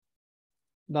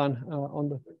done on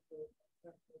the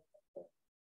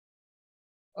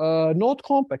not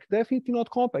compact, definitely not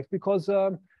compact, because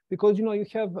you know you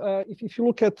have if you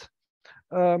look at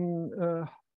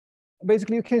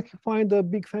basically you can find a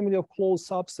big family of closed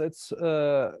subsets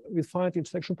with finite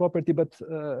intersection property, but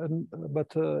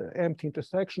empty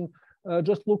intersection.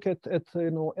 Just look at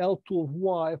you know L2 of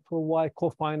Y for Y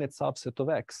cofinite subset of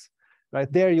X. Right,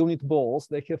 they're unit balls.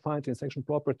 They have finite intersection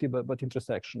property, but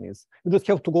intersection is. You just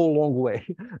have to go a long way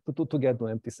to get to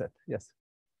empty set. Yes.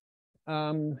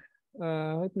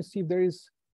 Let me see if there is.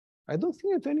 I don't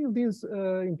think that any of these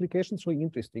implications are really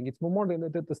interesting. It's more than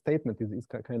that the statement is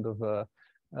kind of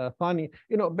funny.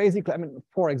 You know, basically, I mean,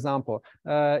 for example,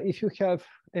 if you have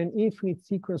an infinite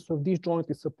sequence of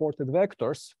disjointly supported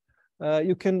vectors,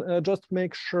 you can just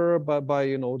make sure by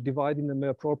you know dividing them by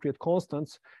appropriate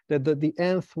constants that the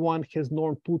nth one has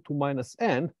norm 2 to minus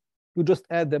n. You just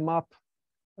add them up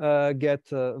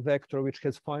get a vector which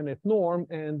has finite norm,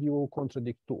 and you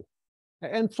contradict 2,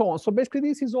 and so on. So basically,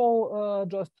 this is all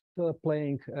just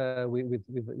playing with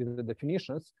the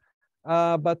definitions.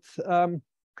 But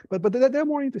there are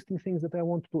more interesting things that I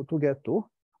want to get to.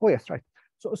 Oh yes, right.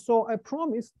 So I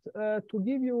promised to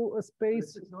give you a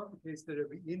space. It's not the case that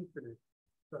every infinite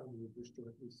family of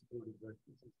disjointly supported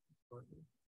vectors is.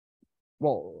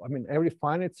 Well, I mean, every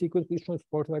finite sequence disjoint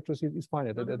supported vectors is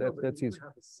finite. That's easy.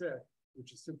 Have a set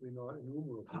which is simply not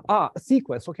enumerable.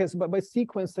 Sequence. Okay, so by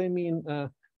sequence I mean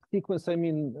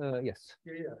yes.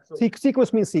 Yeah. So,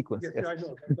 sequence means sequence. yes, yes. I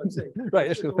know. That's what I'm saying. Right.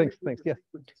 Actually, thanks. Yes.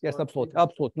 Yes, absolutely.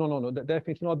 No,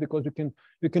 definitely not, because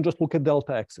you can just look at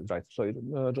delta x, right? So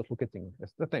you just look at things.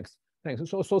 Yes. Thanks.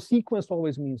 So sequence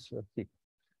always means sequence,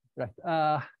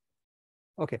 right?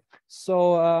 Okay.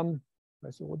 So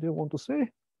so what do you want to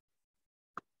say?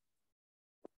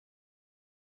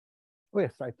 Oh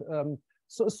yes, right.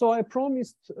 So I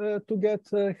promised to get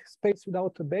space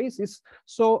without a basis.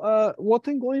 So what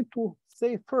I'm going to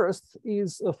say first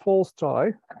is a false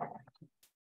try.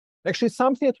 Actually,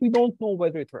 something that we don't know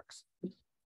whether it works.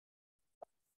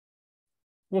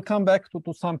 We'll come back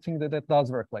to something that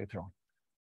does work later on.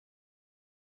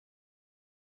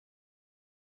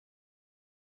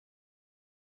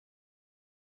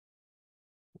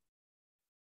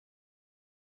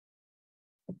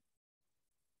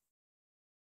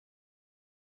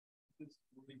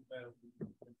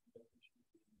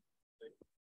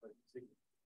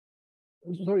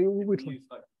 Sorry, which one?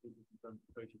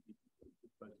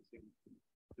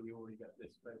 Do we already get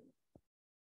this?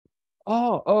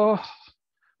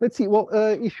 Let's see. Well,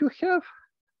 if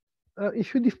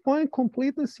you define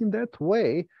completeness in that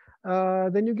way,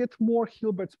 then you get more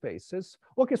Hilbert spaces.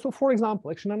 Okay, so for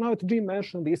example, actually now that Jim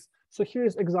mentioned this, so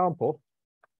here's example.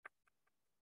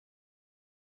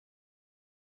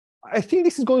 I think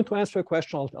this is going to answer a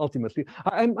question ultimately.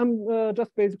 I'm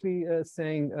just basically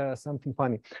saying something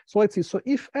funny. So let's see. So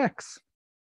if x,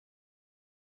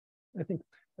 I think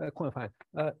coinfinite,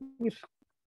 if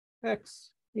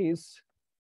x is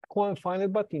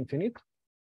coinfinite but infinite,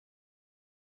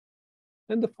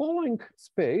 then the following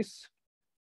space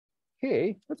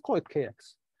K, let's call it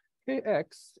Kx.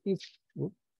 Kx is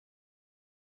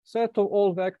set of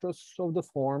all vectors of the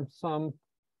form sum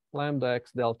lambda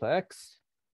x delta x.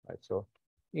 Right, so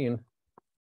in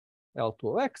L2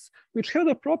 of x, which have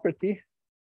the property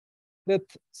that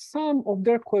sum of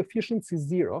their coefficients is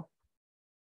 0.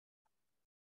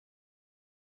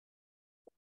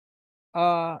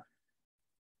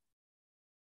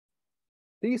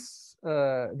 This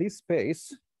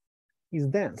space is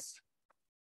dense.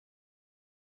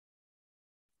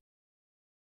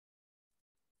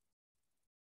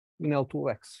 In L2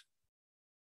 of x.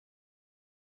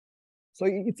 So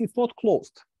it's not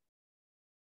closed.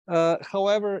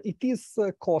 However, it is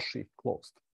Cauchy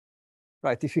closed,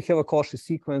 right? If you have a Cauchy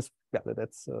sequence, yeah,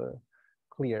 that's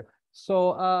clear.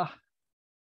 So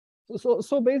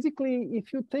basically,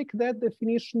 if you take that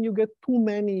definition, you get too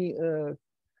many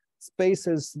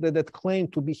spaces that claim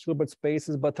to be Hilbert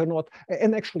spaces, but are not.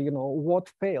 And actually, you know what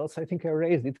fails? I think I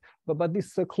raised it, but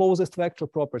this closest vector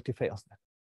property fails.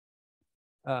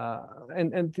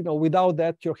 And you know, without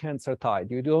that, your hands are tied.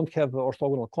 You don't have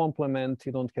orthogonal complement.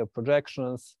 You don't have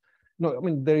projections. No, I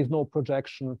mean there is no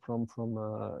projection from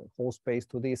whole space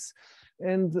to this,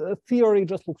 and theory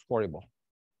just looks horrible.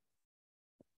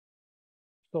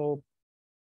 So,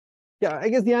 yeah, I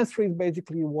guess the answer is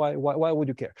basically why would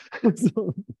you care?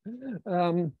 So,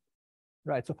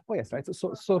 right. So yes, right.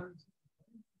 So.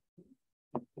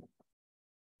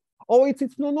 Oh,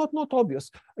 it's not obvious.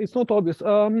 It's not obvious.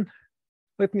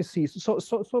 Let me see.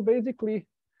 So basically,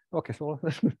 okay. So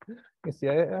let me see.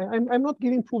 I'm not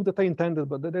giving proof that I intended,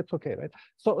 but that's okay, right?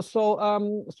 So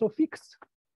fix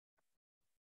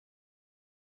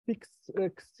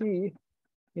Xc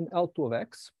in L2 of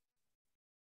x.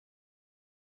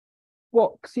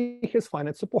 Well, Xc has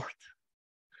finite support.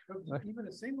 Even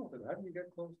a singleton. How do you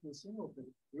get close to a singleton?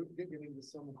 You're getting the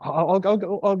sum. I'll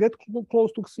get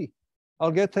close to Xc.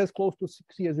 I'll get as close to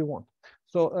Xc as you want.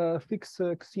 So fix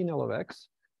Xc in L of x.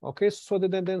 Okay, so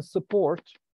that then support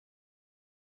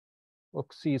of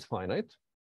Xc is finite.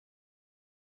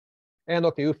 And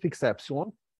okay, you fix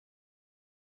epsilon.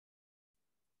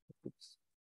 Fix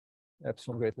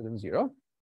epsilon greater than 0.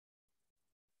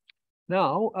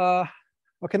 Now,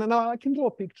 okay, now I can draw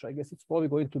a picture. I guess it's probably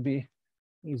going to be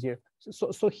easier.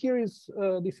 So here is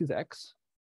this is x.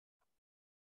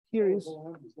 Here is.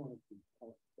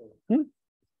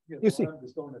 You see.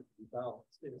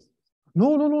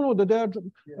 No. They are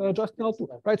just not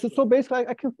right. So basically,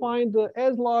 I can find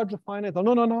as large a finite.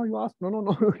 No. You asked.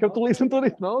 No. You have to listen to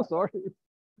this. No, sorry.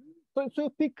 So you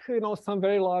pick, some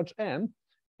very large n,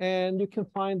 and you can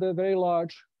find a very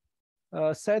large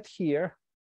set here,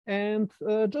 and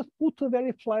just put a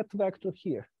very flat vector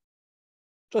here.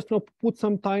 Just put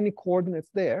some tiny coordinates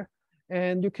there,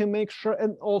 and you can make sure,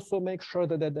 and also make sure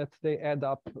that they add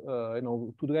up,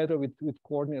 together with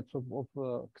coordinates of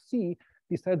c.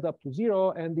 This adds up to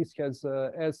 0, and this has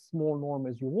as small norm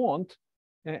as you want,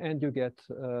 and you get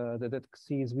that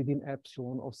c is within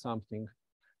epsilon of something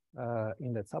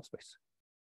in that subspace,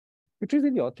 which is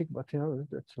idiotic, but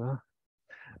that's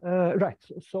right.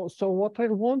 So what I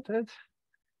wanted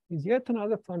is yet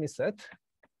another funny set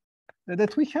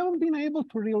that we haven't been able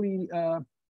to really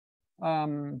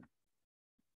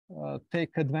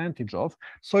take advantage of.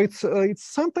 So it's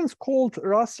sometimes called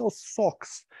Russell's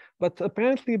socks, but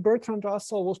apparently Bertrand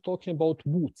Russell was talking about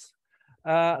boots.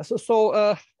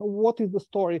 So what is the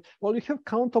story? Well, you have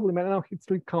countably many, now it's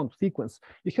recount sequence.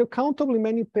 You have countably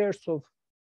many pairs of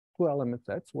 2-element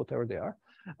sets, whatever they are,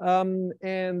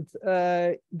 and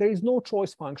there is no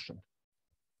choice function.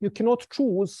 You cannot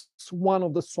choose one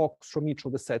of the socks from each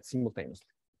of the sets simultaneously.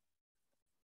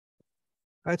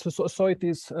 Right, so it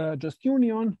is just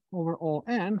union over all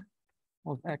n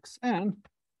of xn.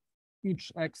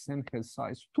 Each xn has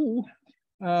size 2,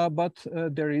 but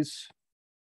there is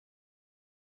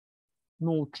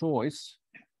no choice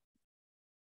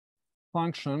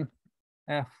function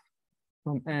f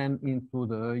from n into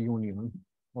the union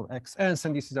of xn's,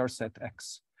 and this is our set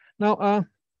x. Now,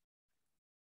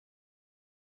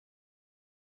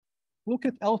 look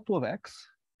at L2 of x,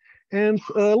 and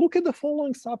look at the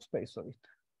following subspace of it.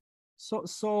 So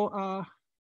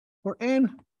for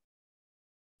n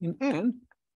in n,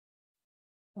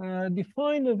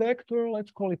 define a vector, let's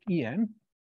call it En.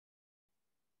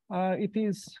 It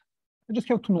is, I just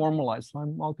have to normalize, so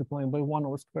I'm multiplying by 1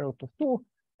 over square root of 2.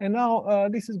 And now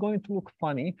this is going to look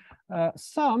funny.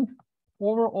 Sum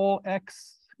over all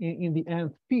x in the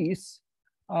nth piece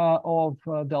of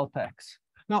delta x.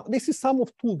 Now, this is sum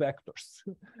of 2 vectors,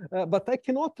 but I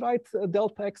cannot write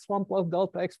delta x1 plus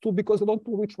delta x2 because I don't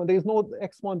know which one. There is no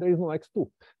x1, there is no x2.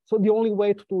 So the only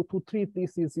way to treat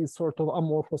this is sort of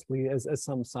amorphously as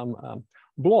some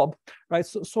blob, right?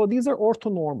 So these are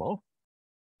orthonormal.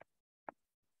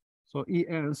 So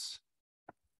ES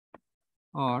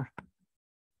are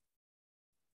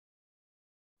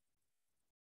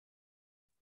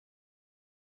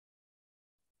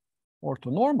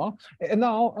orthonormal. And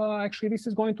now, actually, this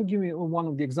is going to give me one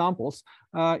of the examples.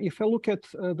 If I look at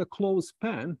the closed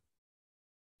span,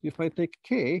 if I take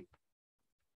K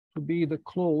to be the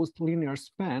closed linear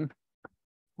span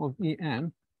of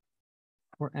En,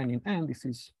 for n in n, this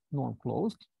is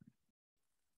norm-closed,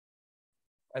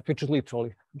 which is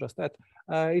literally just that.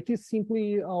 It is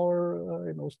simply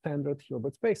our standard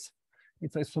Hilbert space.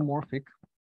 It's isomorphic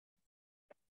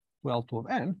to L2 of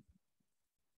n.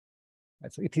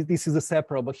 So this is a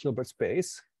separable Hilbert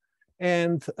space,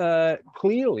 and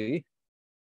clearly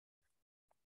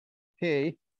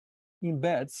K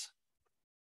embeds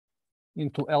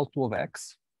into L2 of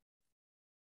x.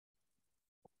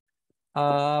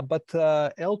 But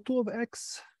L2 of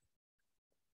x,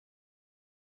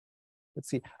 let's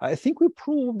see, I think we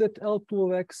proved that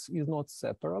L2 of x is not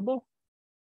separable.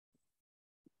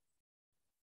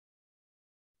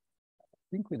 I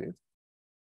think we did.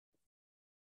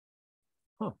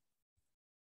 Huh.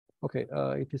 Okay,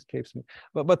 it escapes me.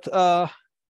 But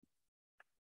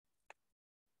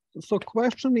so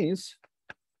question is,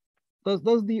 does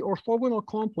the orthogonal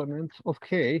complement of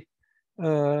K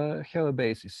have a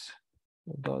basis?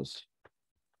 It does.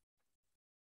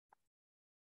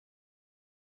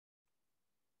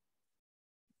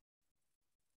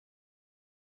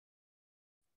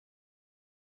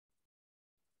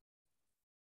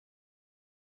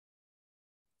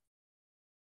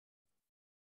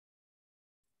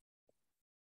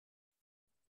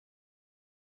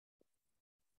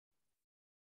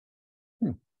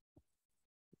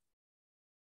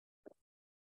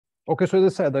 Okay, so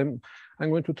as I said, I'm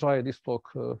going to try this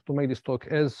talk to make this talk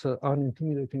as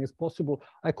unintimidating as possible.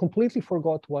 I completely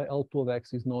forgot why L2 of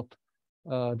x is not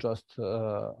just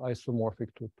isomorphic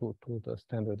to the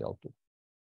standard L2.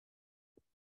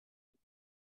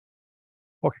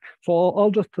 Okay, so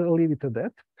I'll just leave it at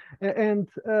that. And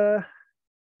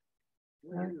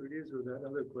it is with that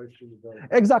other question about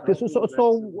exactly.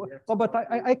 But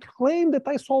I claim that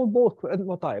I solved both.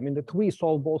 Not I mean that we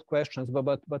solved both questions.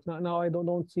 But now I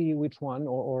don't see which one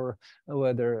or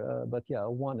whether. But yeah,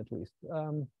 one at least.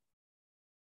 Yeah,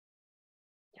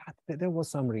 there was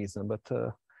some reason. But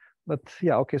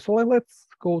yeah. Okay. So let's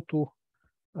go to.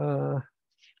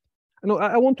 No,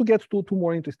 I want to get to two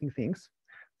more interesting things.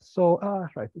 So,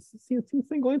 right, since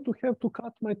I'm going to have to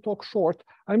cut my talk short,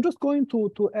 I'm just going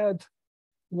to add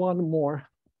one more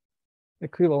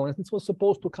equivalence. This was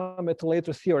supposed to come at a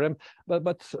later theorem,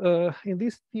 but in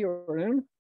this theorem,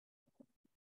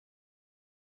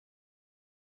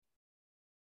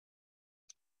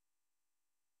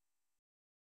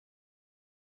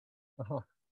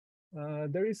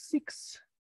 there is 6,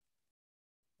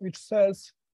 which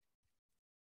says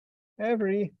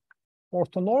every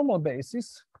orthonormal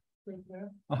basis.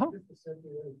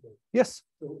 Yes.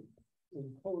 So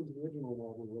in Cohen's original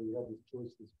model, where you have these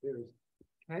choiceless pairs,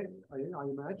 I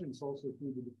imagine it's also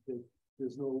true that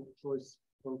there's no choice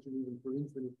function even for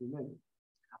infinitely many.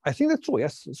 I think that's true.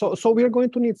 Yes. So we are going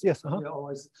to need yes. Yeah,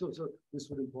 so this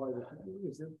would imply that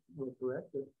is it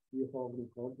correct that the evolving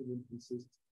complement consists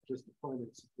just of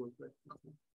finite support vectors?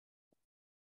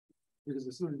 Because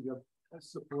as soon as you have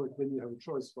support, then you have a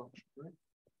choice function, right?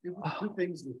 Two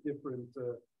things with different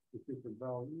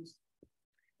values.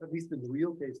 At least in the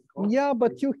real case. Yeah,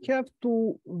 but you have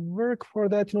to work for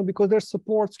that, because their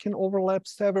supports can overlap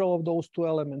several of those 2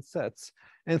 element sets,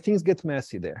 and things get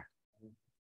messy there.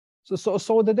 So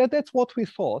that's what we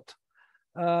thought.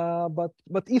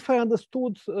 But if I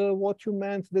understood what you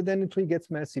meant, then it really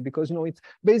gets messy, because it's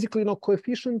basically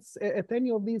coefficients at any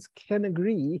of these can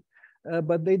agree,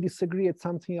 but they disagree at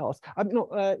something else. I mean,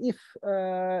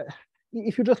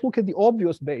 if you just look at the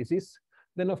obvious basis,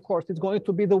 then of course it's going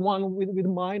to be the one with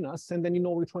minus, and then you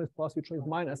know which one is plus, which one is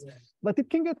minus. Yeah. But it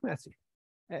can get messy,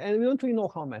 and we don't really know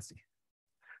how messy.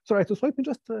 So right, so let me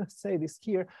just say this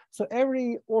here. So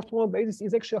every orthonormal basis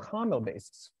is actually a Hamel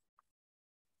basis.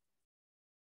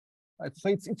 Right, so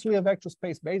it's really a vector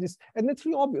space basis, and it's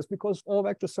really obvious because all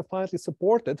vectors are finitely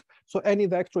supported. So any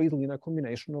vector is a linear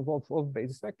combination of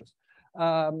basis vectors.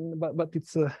 But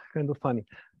it's kind of funny.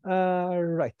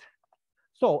 Right.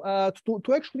 So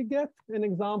to actually get an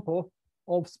example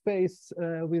of space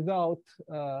without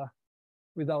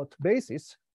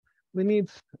basis, we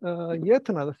need yet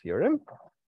another theorem.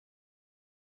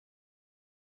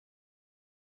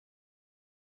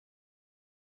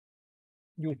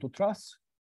 Due to Truss.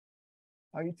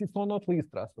 It's not Lee's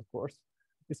Truss, of course.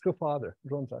 It's her father,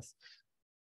 John Truss.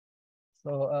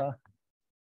 So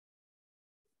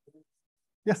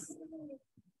yes.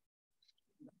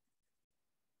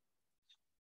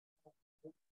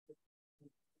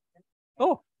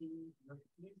 Oh.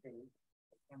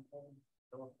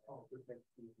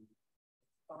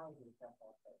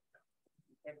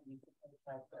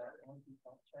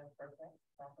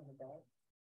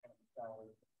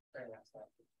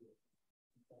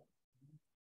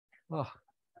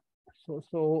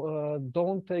 So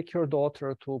don't take your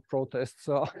daughter to protests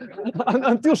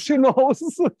until she knows.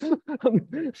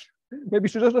 Maybe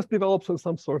she just develops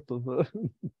some sort of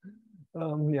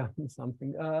yeah,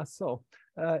 something. So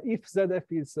if ZF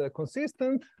is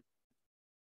consistent,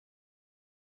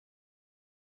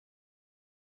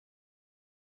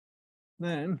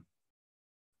 then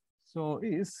so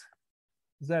is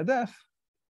ZF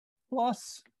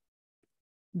plus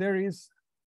there is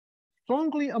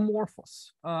strongly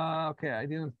amorphous. Okay, I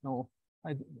didn't know.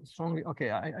 I strongly. Okay,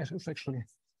 I should actually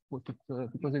put it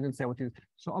because I didn't say what it is.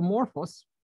 So amorphous.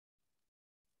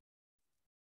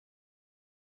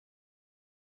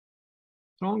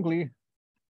 Strongly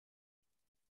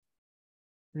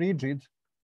rigid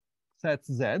set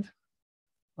Z.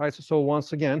 Right. So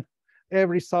once again,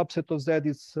 every subset of Z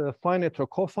is finite or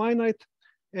cofinite,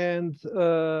 and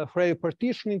for a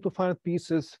partition into finite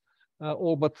pieces.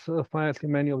 All but finitely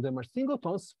many of them are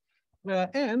singletons,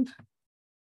 and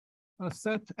a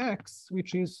set X,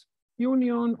 which is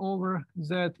union over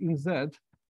Z in Z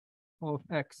of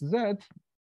XZ,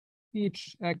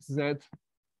 each XZ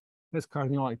has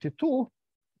cardinality 2,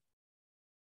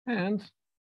 and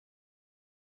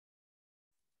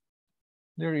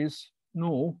there is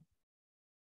no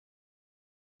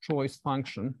choice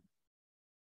function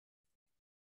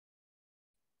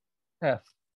F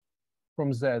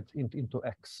from Z into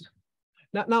X.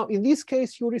 Now, in this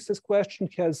case, Uris's question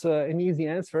has an easy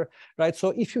answer, right?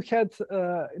 So if you had,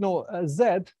 Z,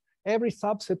 every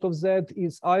subset of Z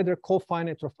is either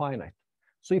cofinite or finite.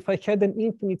 So if I had an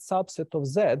infinite subset of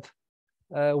Z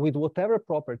with whatever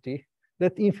property,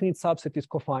 that infinite subset is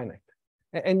cofinite.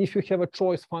 And if you have a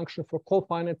choice function for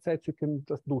cofinite sets, you can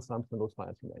just do something with those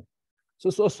finite many. So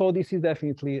this is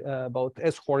definitely about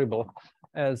as horrible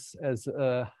as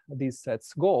these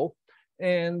sets go.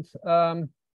 And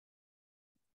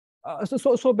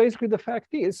so basically the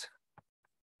fact is,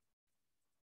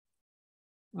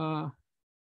 so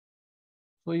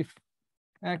if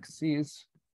X is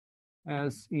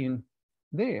as in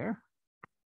there,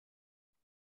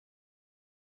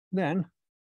 then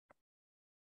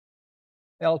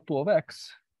L2 of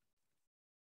X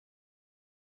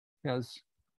has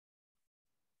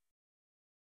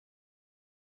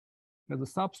a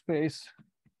subspace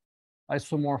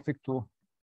isomorphic to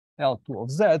L2 of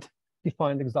Z,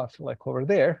 defined exactly like over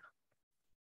there.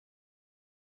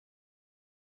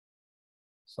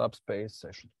 Subspace,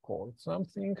 I should call it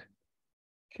something,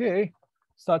 K,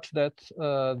 such that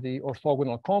the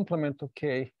orthogonal complement of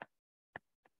K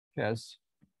has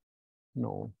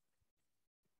no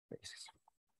basis.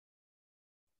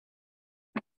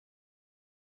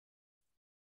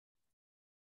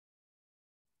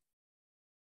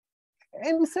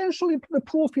 And essentially, the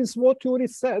proof is what you already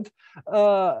said.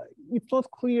 It's not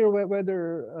clear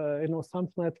whether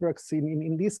something that works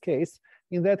in this case.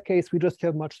 In that case, we just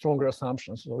have much stronger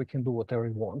assumptions, so we can do whatever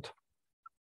we want.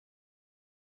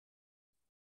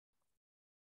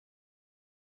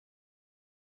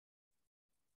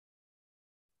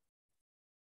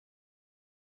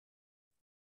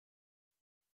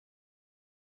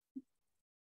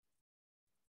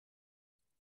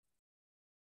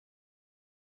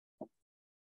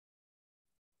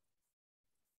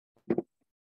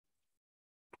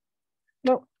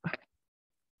 Now,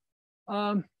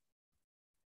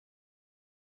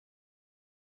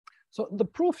 so the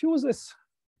proof uses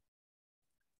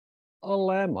a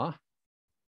lemma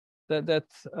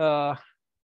that's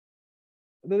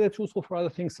useful for other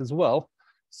things as well.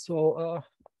 So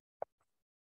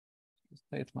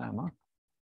state lemma.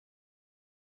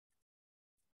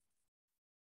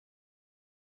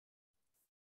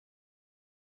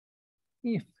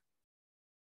 If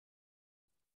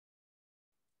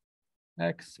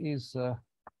X is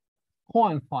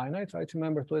co-infinite, right?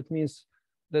 Remember, so it means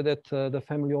that the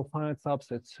family of finite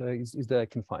subsets is the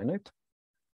infinite.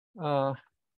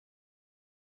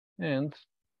 And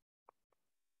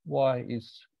Y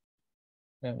is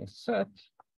any set.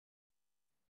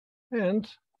 And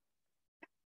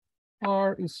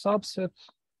R is subset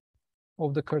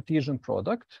of the Cartesian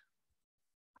product.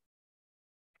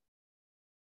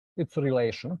 It's a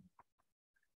relation.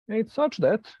 And it's such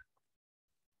that,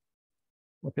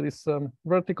 okay, this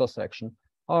vertical section,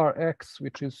 Rx,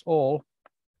 which is all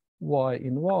Y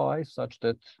in Y, such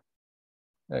that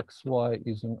XY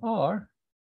is in R,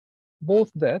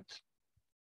 both that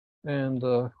and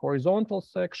the horizontal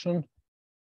section,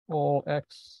 all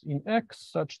X in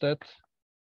X, such that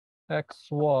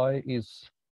XY is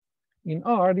in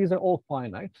R, these are all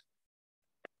finite.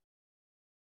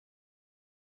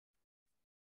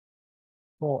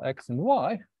 All X and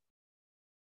Y.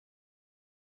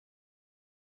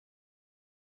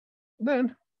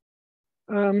 Then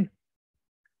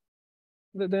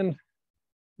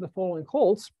the following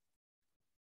holds.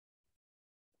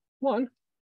 One,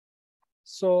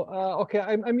 so okay,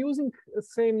 I'm using the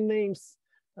same names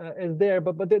as there,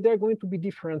 but they're going to be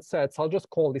different sets. I'll just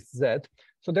call this Z.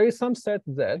 So there is some set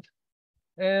Z,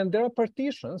 and there are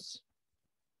partitions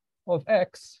of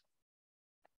X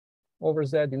over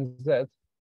Z in Z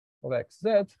of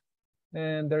XZ,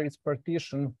 and there is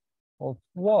partition of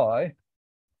Y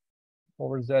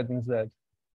over Z in Z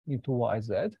into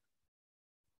YZ,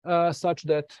 such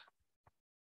that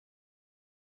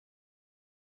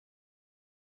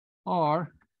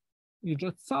R is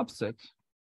just subset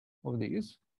of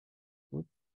these.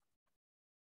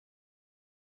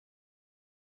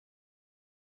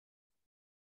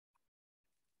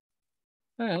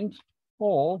 And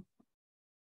all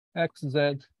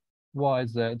XZ,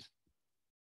 YZ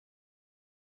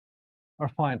are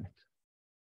finite.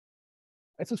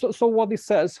 So what this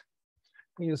says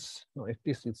is, if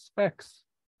this is X,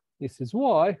 this is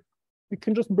Y, we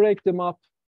can just break them up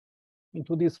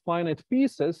into these finite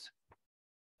pieces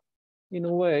in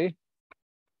a way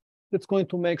that's going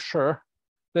to make sure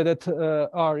that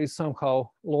R is somehow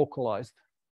localized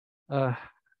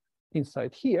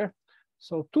inside here.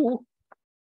 So 2,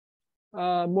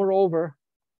 moreover,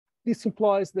 this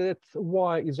implies that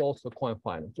Y is also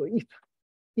coinfinite. So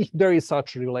if there is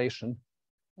such a relation,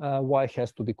 Y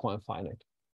has to be coinfinite.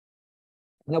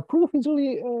 Now, proof is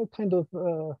really kind of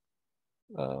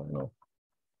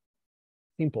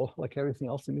simple, like everything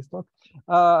else in this talk.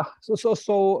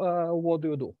 So what do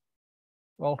you do?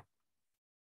 Well,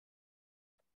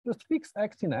 just fix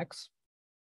X in X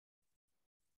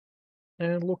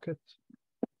and look at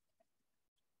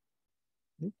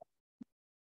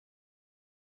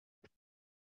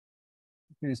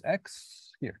here is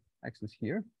X here. X is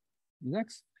here. Is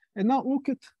X. And now look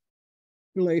at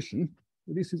relation.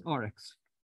 This is Rx.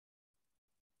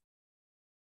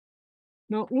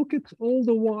 Now look at all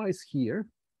the Y's here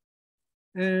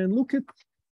and look at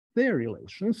their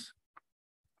relations,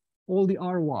 all the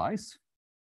RY's.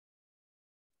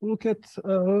 look at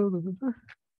the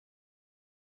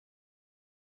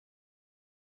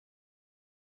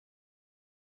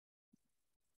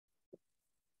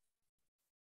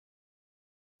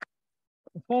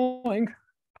following.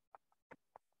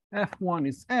 F1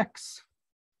 is X.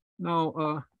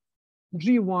 Now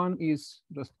G1 is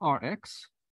just Rx.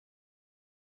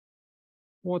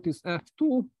 What is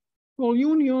F2? Well,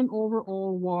 union over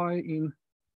all Y in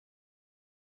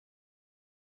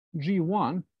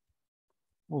G1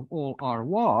 of all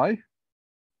Ry.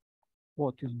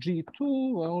 What is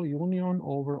G2? Well, union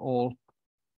over all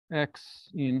X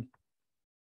in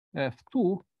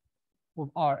F2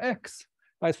 of Rx.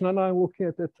 Right, so now I'm looking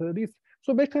at this.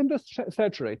 So basically, I'm just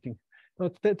saturating,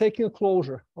 taking a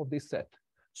closure of this set.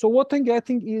 So what I'm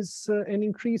getting is an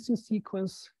increasing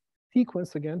sequence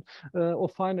again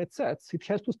of finite sets. It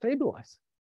has to stabilize,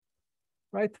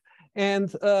 right?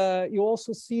 And you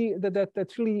also see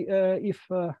that really if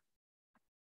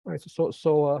right,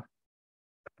 so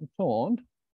on.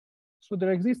 So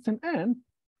there exists an n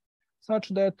such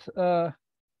that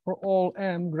for all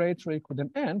m greater or equal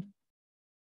than n,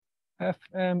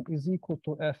 Fm is equal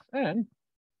to Fn,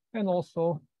 and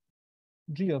also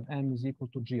g of m is equal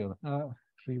to g of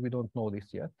actually, we don't know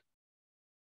this yet.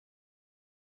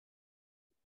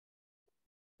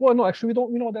 Well, no, actually,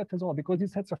 we know that as well because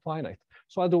these sets are finite.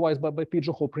 So otherwise, by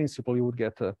pigeonhole principle, you would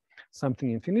get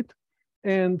something infinite.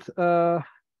 And so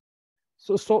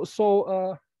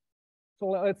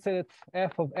let's say that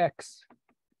f of x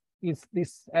is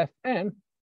this Fn.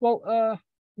 Well,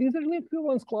 these are really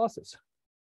equivalence classes.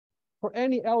 For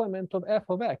any element of f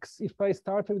of x, if I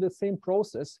started with the same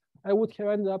process, I would have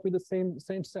ended up with the same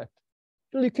set.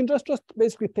 So you can just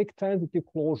basically take transitive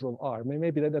closure of R.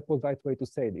 Maybe that was the right way to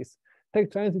say this. Take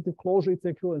transitive closure, it's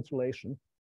an equivalence relation.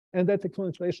 And that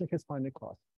equivalence relation has finite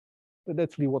class. So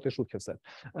that's really what I should have said.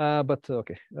 But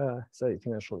okay, so I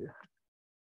can show you.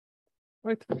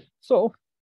 Right, so.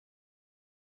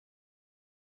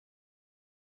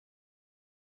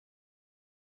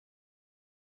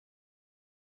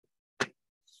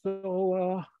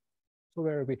 So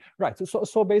where are we? Right.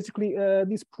 So basically,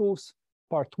 this proves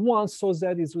part one. So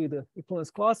Z is with the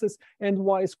equivalence classes, and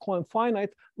Y is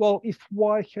co-infinite. Well, if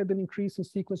Y had an increasing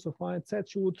sequence of finite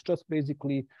sets, you would just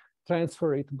basically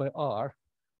transfer it by R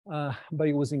by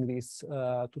using this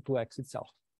to X itself.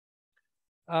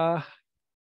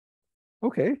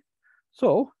 Okay.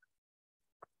 So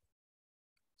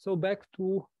back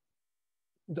to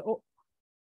the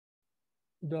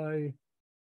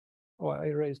I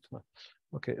erased one.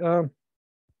 Okay.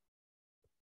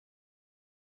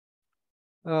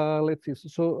 Let's see.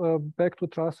 So back to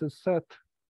Truss's set.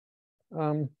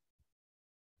 Right.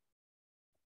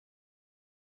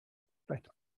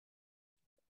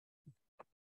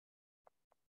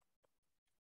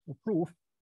 The proof.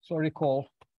 So recall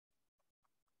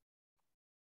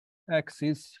X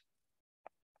is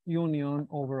union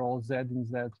over all Z in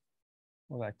Z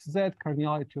of XZ,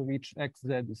 cardinality of which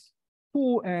XZ is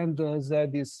 2, and Z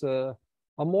is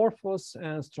amorphous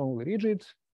and strongly rigid,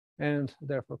 and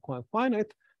therefore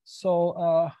co-infinite.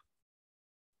 So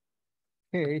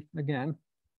K again,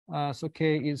 so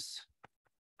K is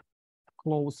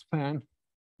closed span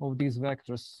of these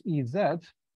vectors Ez,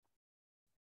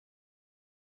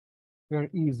 where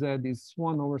Ez is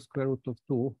 1 over square root of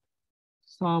 2,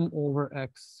 sum over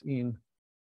X in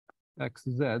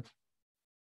XZ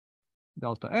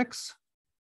delta X.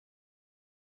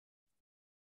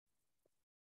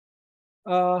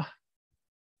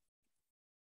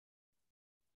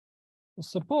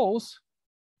 Suppose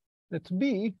that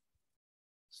B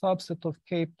subset of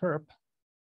K perp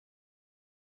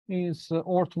is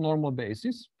orthonormal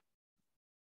basis.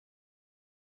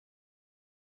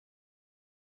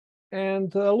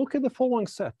 And look at the following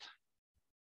set.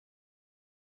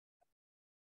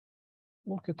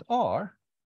 Look at R,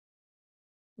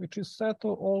 which is set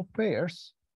of all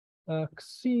pairs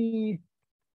Xz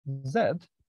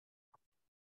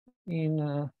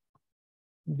in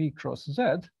B cross Z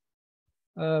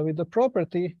with the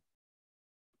property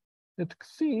that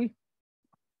Xi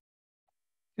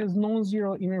has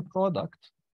non-zero inner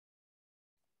product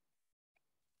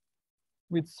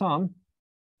with some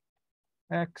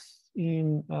X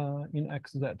in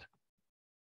XZ.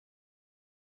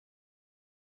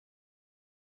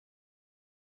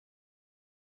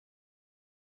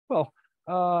 Well,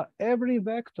 every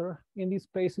vector in this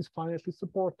space is finitely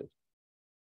supported.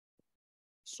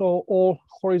 So all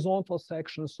horizontal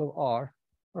sections of R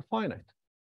are finite.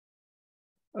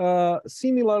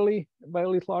 Similarly, by a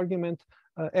little argument,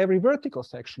 every vertical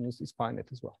section is finite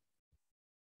as well.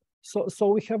 So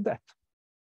we have that.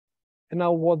 And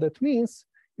now what that means,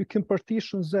 you can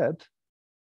partition Z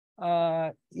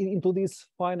into these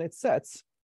finite sets,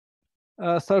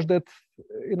 such that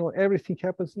everything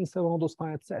happens inside one of those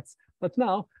finite sets. But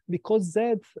now, because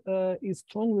Z is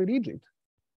strongly rigid,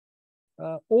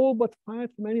 all but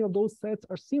finite many of those sets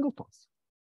are singletons.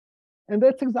 And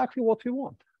that's exactly what we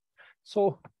want.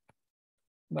 So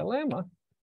my lemma,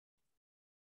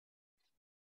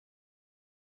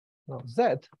 now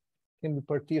Z can be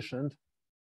partitioned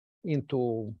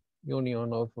into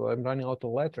union of, I'm running out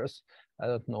of letters, I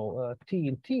don't know, T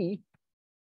and T,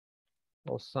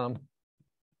 or some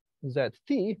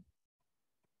ZT,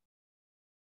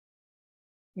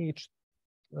 each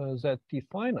ZT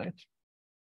finite.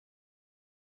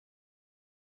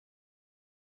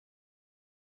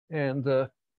 And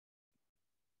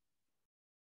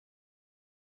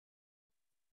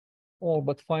all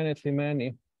but finitely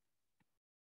many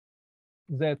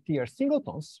ZT are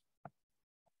singletons.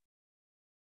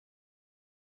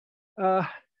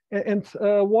 And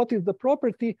what is the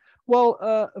property? Well,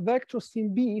 vectors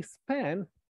in B span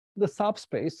the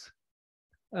subspace,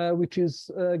 which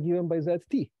is given by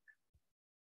ZT.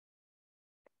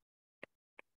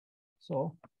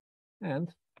 So,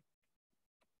 and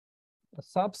a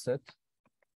subset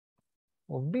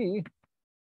of B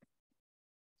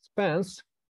spans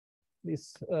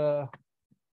this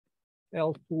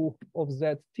L2 of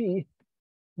ZT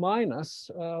minus,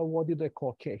 what did I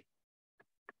call K?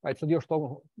 Right, so you're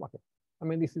talking, okay. I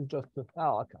mean, this is just,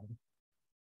 okay.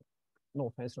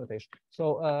 No fancy notation.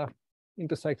 So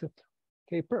intersected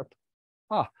K perp.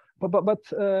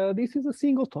 But this is a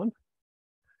singleton.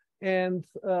 And,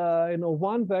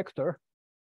 one vector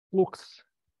looks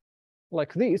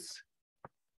like this.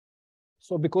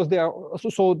 So because they are,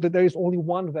 so there is only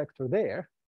one vector there.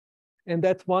 And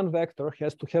that one vector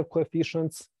has to have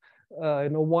coefficients.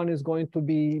 One is going to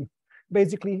be,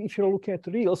 basically, if you're looking at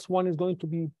reals, one is going to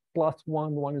be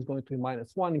 +1, one is going to be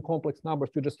 -1. In complex numbers,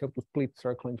 you just have to split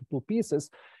circle into two pieces.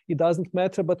 It doesn't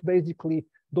matter, but basically,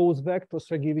 those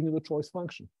vectors are giving you the choice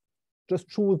function. Just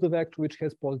choose the vector which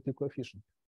has positive coefficient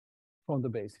from the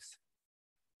basis.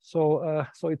 So,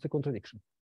 so it's a contradiction.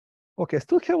 Okay, I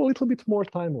still have a little bit more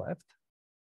time left.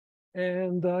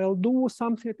 And I'll do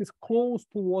something that is close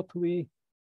to what we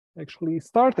actually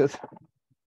started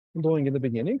doing in the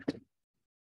beginning.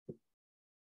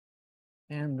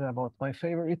 And about my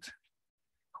favorite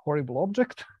horrible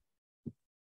object.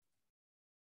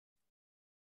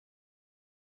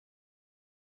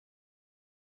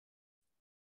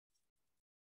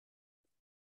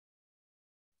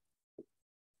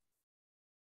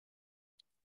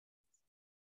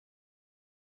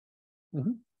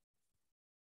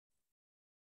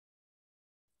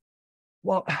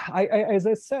 Well, as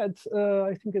I said,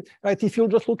 I think right. If you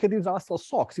just look at these Russell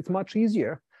socks, it's much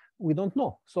easier. We don't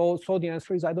know. So the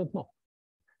answer is I don't know.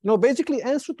 Basically,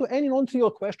 answer to any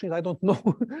non-trivial question is I don't know.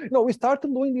 We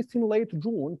started doing this in late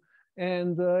June,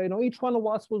 and each one of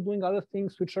us was doing other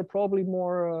things which are probably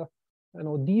more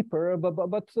deeper.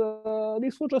 But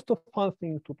this was just a fun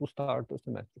thing to start the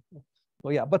semester. So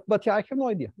yeah, but yeah, I have no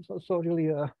idea. So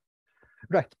really,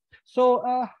 right.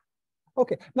 So.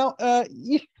 Okay, now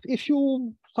if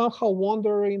you somehow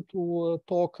wander into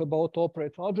talk about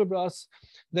operator algebras,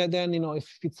 then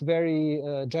if it's very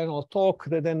general talk,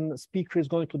 then speaker is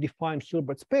going to define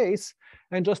Hilbert space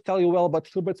and just tell you, well, but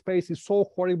Hilbert space is so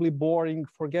horribly boring,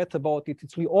 forget about it.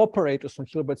 It's really operators on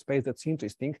Hilbert space that's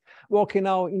interesting. Well, okay,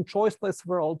 now in choiceless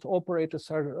world,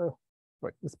 operators are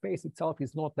right, the space itself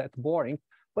is not that boring,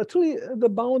 but really the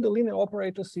bounded linear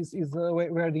operators is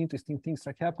where the interesting things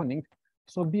are happening.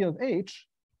 So B of H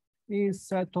is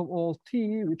set of all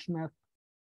T which map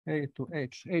A to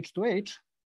H, H to H,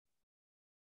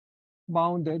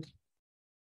 bounded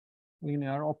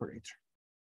linear operator.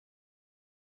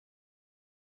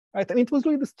 Right, and it was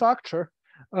really the structure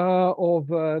of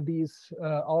these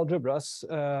algebras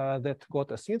that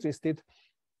got us interested.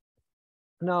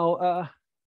 Now,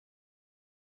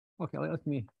 okay, let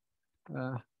me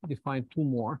define two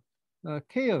more.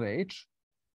 K of H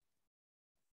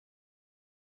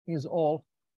is all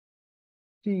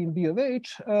T in B of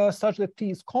H such that T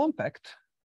is compact.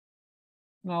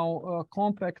 Now,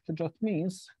 compact just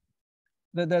means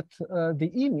that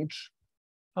the image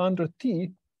under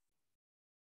T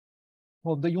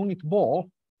of the unit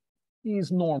ball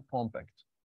is norm compact.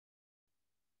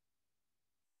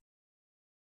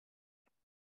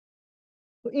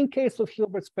 So in case of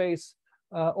Hilbert space,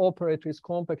 operator is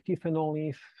compact if and only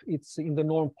if it's in the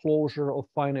norm closure of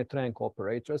finite rank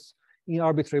operators. In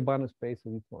arbitrary binary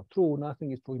spaces, it's not true.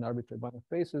 Nothing is true in arbitrary binary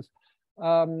spaces.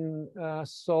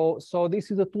 So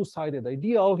this is a two-sided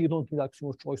ideal. You don't need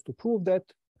axiom of choice to prove that.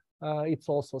 It's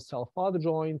also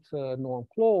self-adjoint, norm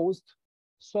closed.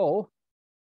 So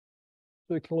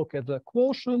we can look at the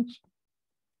quotient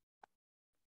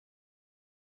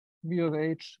B of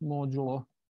H modulo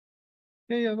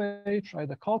K of H, right?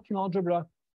 The Calkin algebra.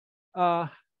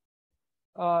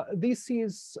 This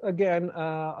is again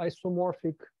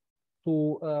isomorphic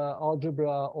to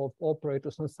algebra of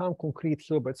operators on some concrete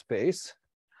Hilbert space.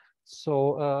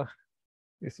 So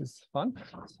this is fun.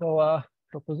 So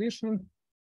proposition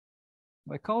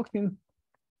by Calkin,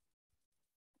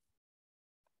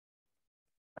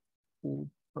 who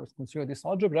first consider this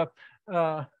algebra.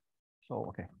 So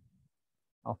okay,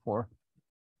 now for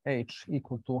H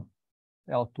equal to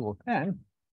L2 of n,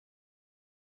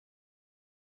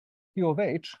 Q of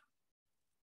H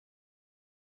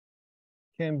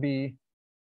can be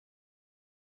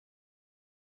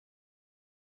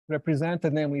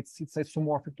represented, namely it's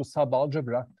isomorphic to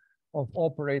subalgebra of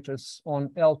operators on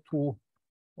L2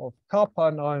 of kappa.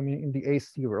 Now I'm in the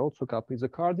AC world, so kappa is a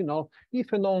cardinal,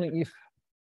 if and only if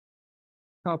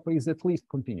kappa is at least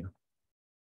continuous.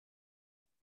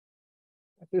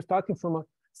 We're starting from a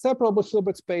separable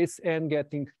Hilbert space and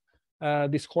getting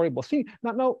this horrible thing.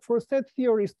 Now, for set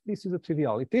theories, this is a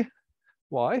triviality.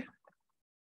 Why?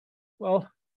 Well,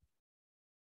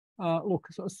 look,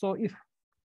 so if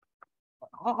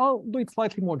I'll do it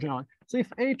slightly more general. So if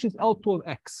H is L2 of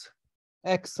X,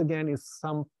 X again is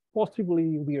some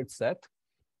possibly weird set,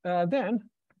 then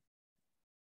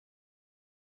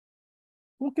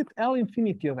look at L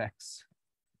infinity of X,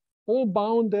 all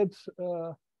bounded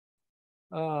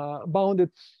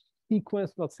bounded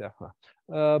sequence,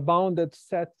 not bounded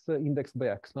set indexed by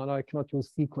X. Now I cannot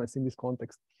use sequence in this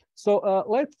context. So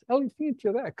let L infinity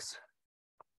of X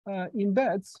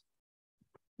embeds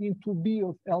into B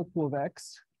of L2 of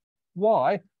X.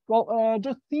 Why? Well,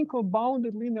 just think of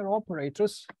bounded linear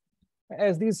operators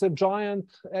as these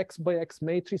giant X by X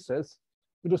matrices.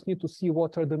 You just need to see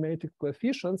what are the matrix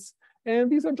coefficients.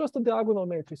 And these are just the diagonal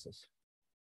matrices.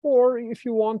 Or if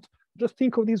you want, just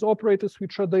think of these operators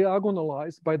which are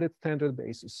diagonalized by that standard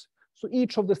basis. So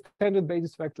each of the standard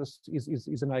basis vectors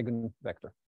is an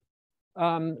eigenvector.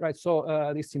 Right,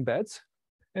 so this embeds.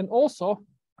 And also,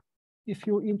 if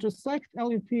you intersect L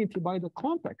infinity by the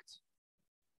compact,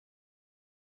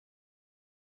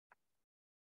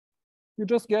 you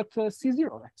just get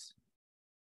C0X.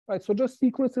 Right, so just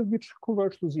sequences which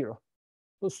converge to 0.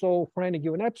 So for any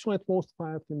given epsilon, at most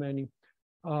finitely many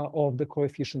of the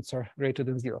coefficients are greater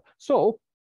than 0. So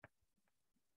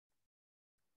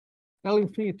L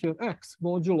infinity of X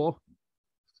modulo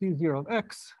C0 of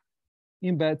X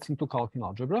embeds into Calkin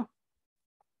algebra,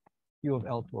 U of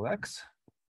L2 of X.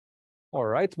 All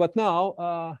right, but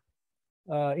now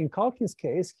in Calkin's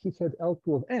case, he had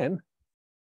L2 of n.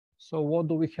 So what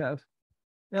do we have?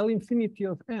 L infinity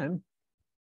of n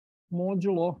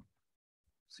modulo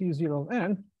C0 of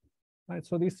n. Right,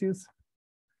 so this is,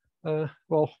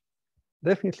 well,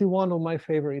 definitely one of my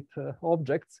favorite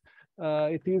objects.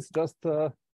 It is just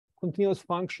continuous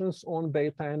functions on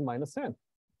beta n minus n.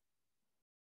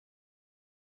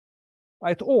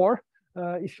 Right, or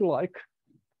if you like,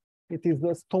 it is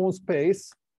the Stone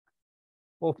space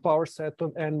of power set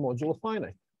of n modulo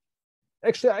finite.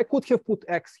 Actually, I could have put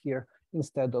X here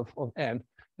instead of n.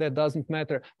 That doesn't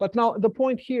matter. But now the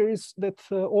point here is that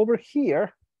over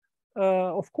here,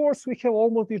 of course, we have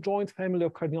almost the joint family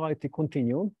of cardinality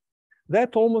continuum.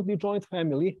 That almost the joint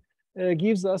family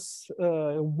gives us,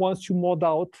 once you mod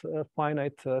out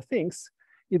finite things,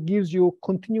 it gives you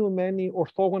continuum many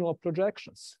orthogonal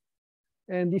projections.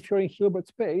 And if you're in Hilbert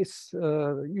space,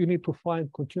 you need to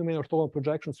find continuum many orthogonal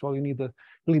projections, so you need a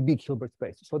really big Hilbert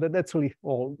space. So that's really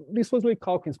all. This was really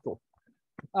Calkin's proof.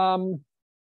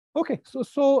 Okay,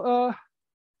 so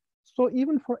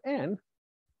even for n,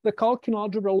 the Calkin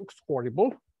algebra looks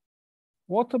horrible.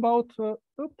 What about, oops,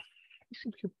 I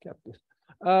should have kept this.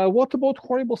 What about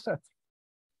horrible sets?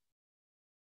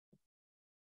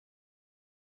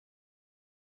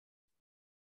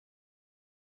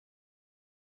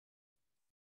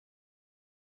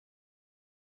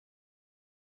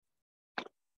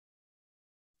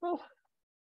 Well,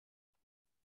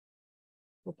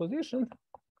 proposition,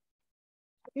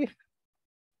 if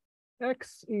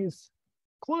X is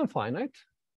Klein finite,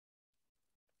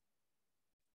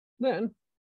 then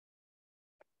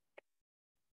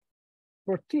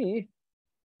for T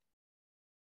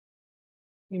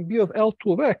in B of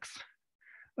L2 of X,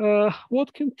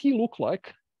 what can T look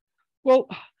like? Well,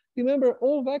 remember,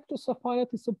 all vectors are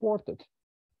finitely supported.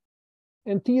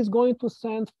 And T is going to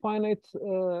send finite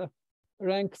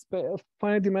rank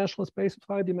finite dimensional space with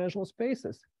finite dimensional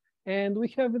spaces. And we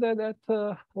have that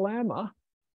lemma.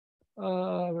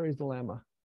 Where is the lemma?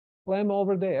 Lemma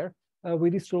over there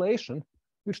with this relation.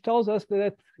 which tells us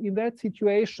that in that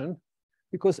situation,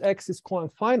 because X is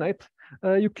co-infinite,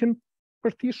 you can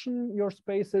partition your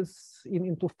spaces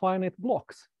into finite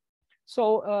blocks.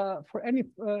 So for any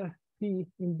P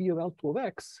in B of L2 of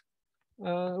X,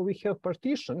 we have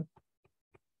partition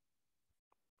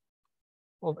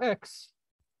of X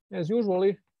as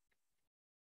usually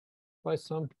by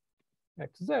some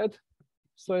xz.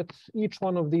 So that each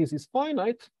one of these is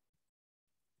finite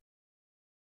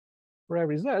for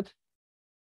every z.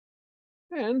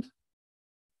 And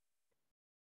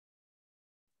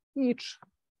each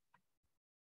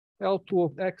L2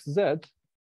 of xz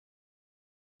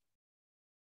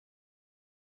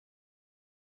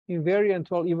invariant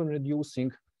while even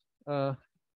reducing for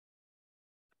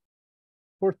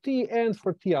T and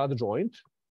for T adjoint.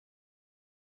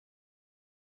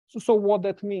 So what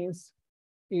that means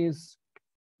is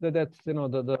that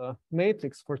the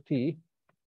matrix for T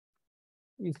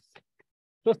is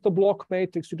just a block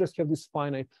matrix. You just have these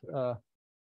finite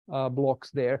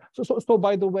blocks there. So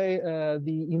by the way,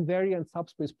 the invariant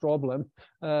subspace problem,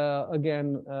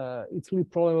 again, it's really a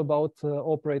problem about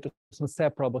operators on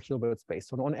separable Hilbert space.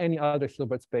 So on any other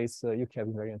Hilbert space, you have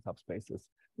invariant subspaces,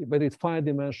 but it's finite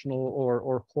dimensional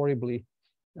or horribly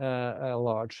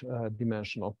large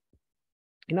dimensional.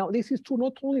 Now, this is true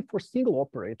not only for single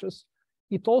operators,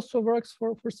 it also works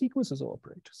for sequences of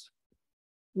operators.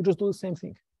 You just do the same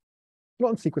thing.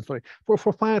 Not sequence, sorry, for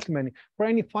finitely many. For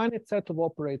any finite set of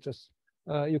operators,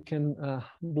 you can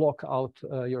block out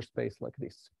your space like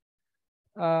this.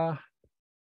 All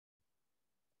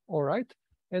right.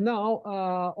 And now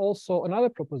also another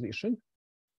proposition.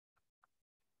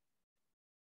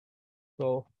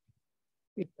 So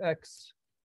if X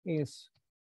is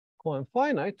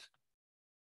co-infinite,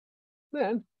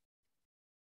 then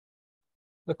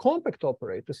the compact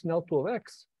operators in L2 of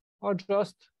X are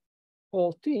just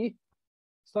all T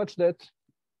such that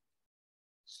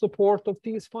support of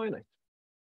T is finite.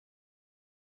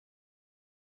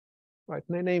 Right,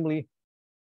 namely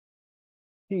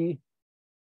T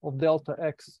of delta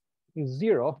X is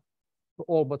 0 for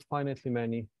all but finitely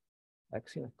many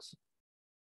X in X.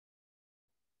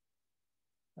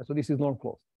 And so this is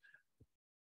non-closed.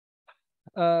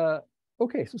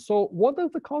 Okay, so what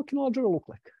does the Calkin algebra look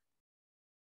like?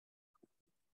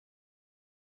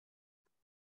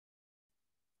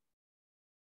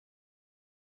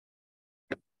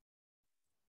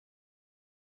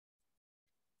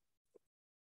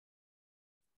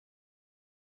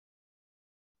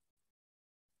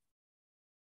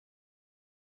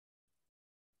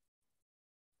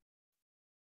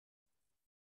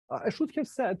 I should have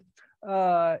said,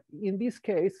 in this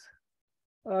case,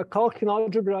 Calkin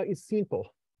algebra is simple.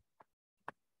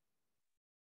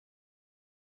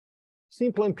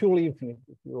 Simple and purely infinite,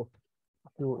 if you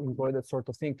enjoy that sort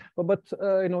of thing. But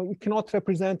you cannot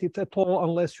represent it at all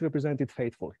unless you represent it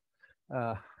faithfully.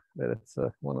 That's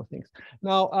one of the things.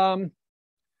 Now,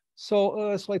 so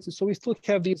let's see. So we still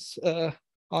have these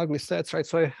ugly sets, right?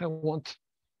 So I want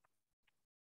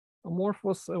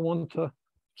amorphous. I want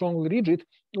strongly rigid.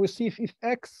 We see if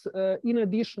X, in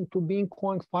addition to being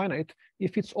co-infinite,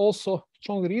 if it's also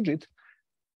strongly rigid,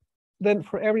 then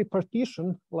for every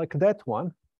partition like that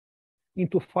one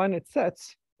into finite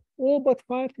sets, all but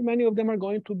finitely many of them are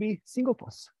going to be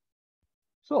singletons.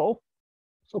 So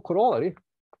corollary.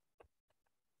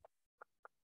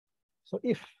 So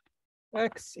if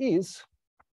X is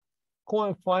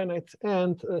co-infinite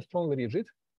and strongly rigid,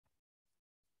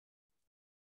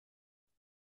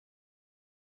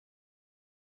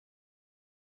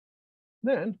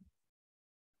 then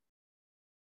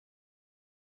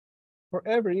for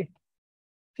every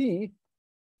T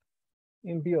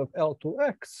in B of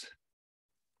L2X,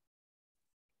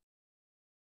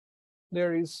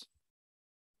 there is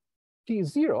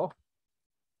T0,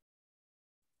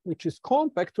 which is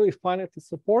compact to finitely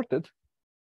supported,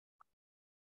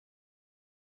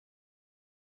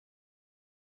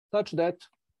 such that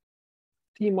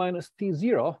T minus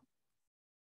T0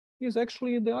 is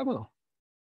actually diagonal.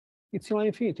 It's in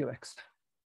infinity of X.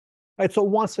 Right, so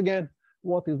once again,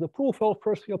 what is the proof? Well,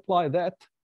 first we apply that.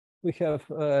 We have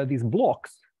these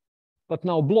blocks, but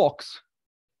now blocks,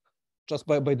 just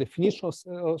by definition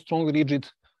of strongly rigid,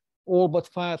 all but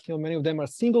finitely many of them are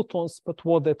singletons. But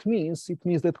what that means, it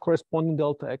means that corresponding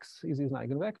delta X is an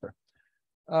eigenvector.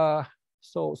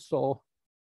 So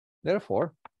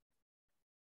therefore,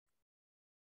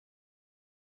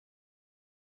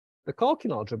 the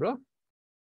Calkin algebra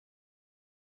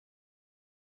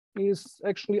is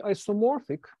actually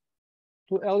isomorphic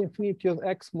to L infinity of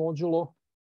X modulo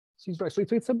C, right? So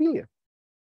it's abelian.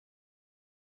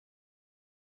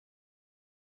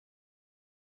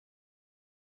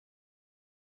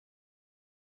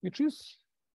 which is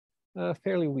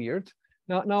fairly weird.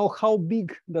 Now, how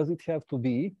big does it have to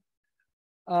be?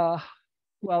 Well,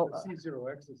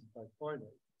 C0x is by finite.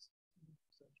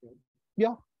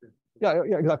 Yeah,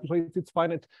 exactly. So it's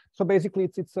finite. So basically,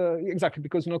 it's exactly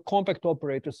because compact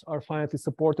operators are finitely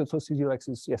supported. So C0x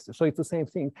is yes. So it's the same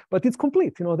thing, but it's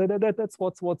complete. That's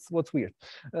what's weird.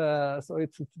 So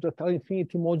it's the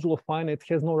infinity modulo finite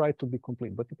has no right to be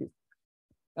complete, but it is.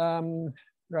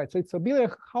 Right. So it's a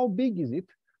billion. How big is it?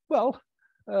 Well,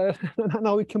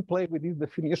 now we can play with these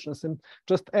definitions and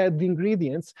just add the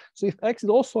ingredients. So if X is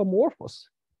also amorphous,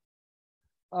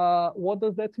 what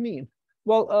does that mean?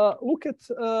 Well, look at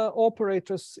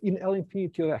operators in L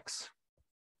infinity of X.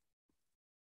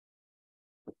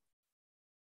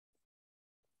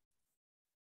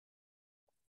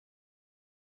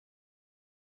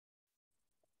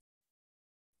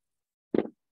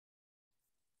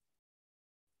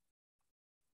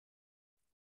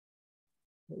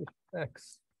 If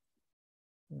X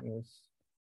is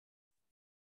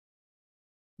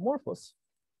amorphous,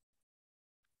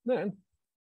 then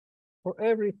for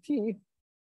every t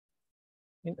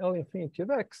in L infinity of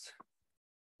X,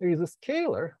 there is a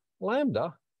scalar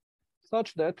lambda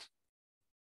such that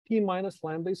t minus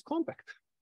lambda is compact.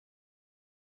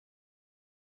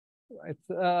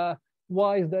 Right?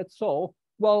 Why is that so?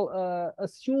 Well,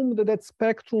 assume that that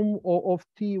spectrum of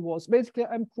t was, basically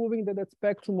I'm proving that that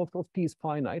spectrum of t is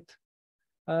finite.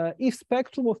 If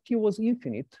spectrum of t was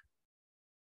infinite,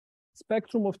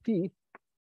 spectrum of t,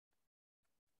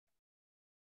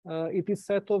 it is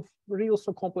set of real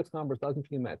or complex numbers, doesn't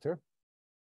really matter.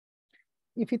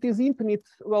 If it is infinite,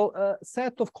 well, a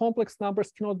set of complex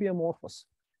numbers cannot be amorphous.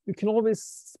 You can always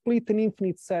split an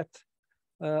infinite set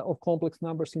of complex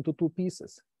numbers into two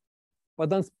pieces. But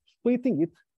then splitting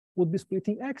it would be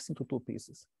splitting X into two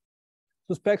pieces.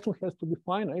 So spectrum has to be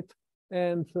finite,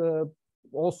 and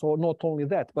also not only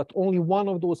that, but only one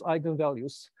of those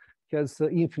eigenvalues has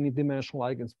infinite dimensional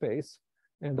eigenspace,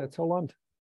 and that's our lambda.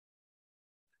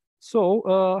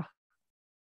 So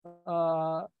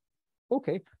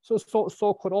okay,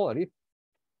 so corollary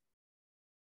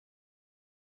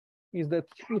is that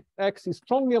if X is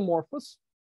strongly amorphous,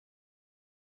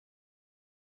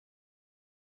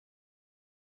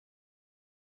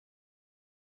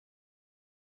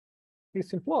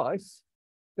 this implies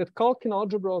that Kalkin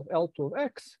algebra of L2 of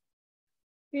X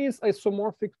is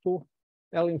isomorphic to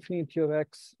L infinity of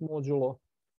X modulo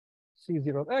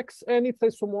C0 of X, and it's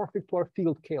isomorphic to our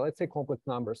field K, let's say complex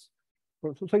numbers.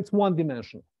 So it's one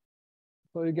dimensional.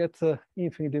 So you get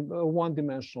infinite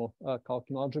one-dimensional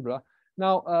Kalkin algebra.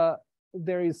 Now,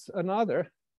 there is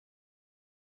another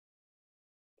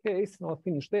case, and I'll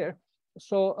finish there.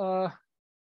 So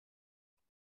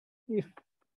if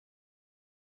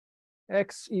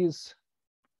X is,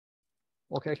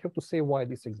 okay, I have to say why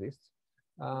this exists.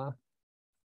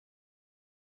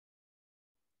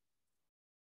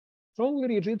 Strongly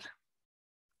rigid,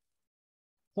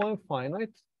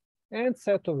 finite, and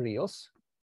set of reals.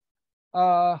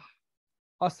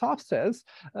 Asaf says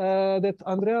that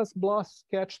Andreas Blas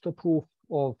sketched a proof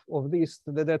of this,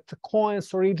 that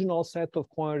Cohen's original set of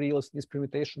Cohen reals, this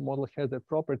permutation model has that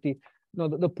property. No,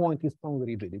 the point is strongly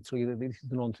rigid. It's really, this is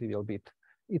the non-trivial bit.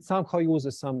 It somehow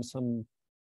uses some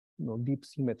deep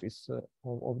symmetries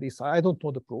of this. I don't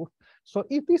know the proof. So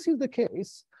if this is the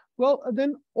case, well,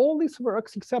 then all this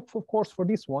works, except of course for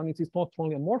this one, it is not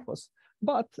only amorphous,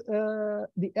 but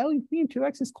the L infinity of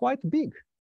X is quite big,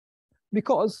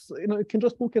 because you can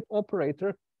just look at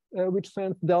operator which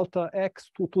sends delta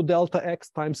X to delta X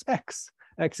times X.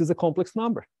 X is a complex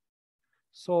number.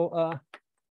 So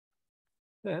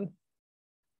then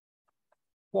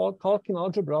Kalkin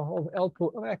algebra of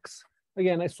L2 of X,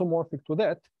 again isomorphic to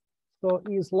that, so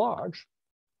is large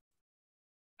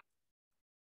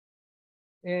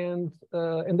and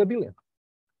abelian.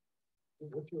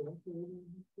 You're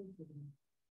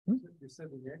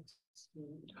sending X.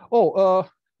 Oh,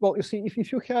 well, you see, if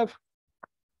you have,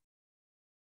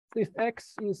 if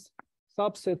X is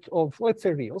subset of, let's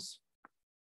say, reals,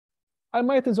 I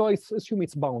might as well assume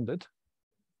it's bounded,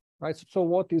 right? So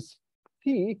what is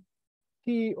T?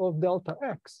 T of delta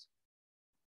X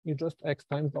is just X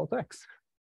times delta X.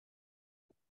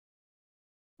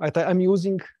 Right, I'm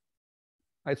using,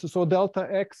 right, so delta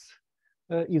X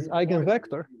is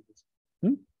eigenvector.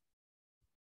 I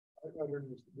don't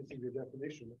understand. This is your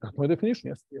definition. That's my definition,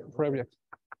 yes, Yeah, for every X.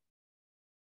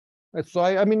 Right, so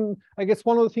I mean, I guess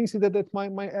one of the things is that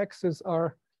my X's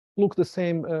look the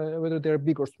same whether they're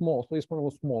big or small. So this one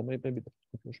was small, maybe that's the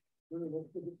confusion.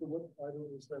 What I don't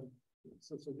understand.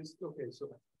 So this, okay,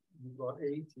 so you got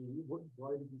AT.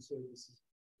 Why did you say this is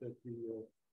that the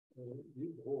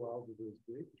The whole algebra is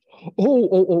big.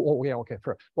 Oh, yeah, okay,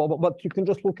 fair. Well, but you can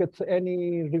just look at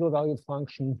any real valued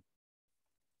function.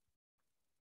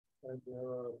 And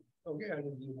okay,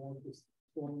 and do you want this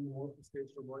only want the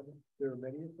states for one? There are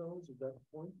many of those. Is that the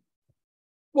point?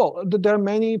 Well, there are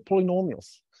many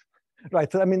polynomials,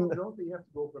 right? I mean, don't they have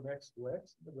to go from x to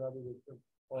x rather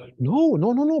than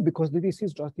no, because this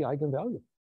is just the eigenvalue.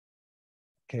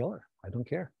 Scalar, I don't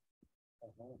care.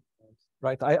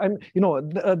 Right, I'm,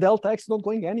 delta x is not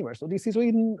going anywhere. So this is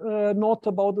really not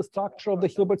about the structure of the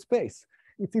Hilbert space.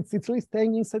 It's really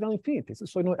staying inside L infinity.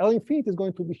 So L infinity is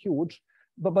going to be huge,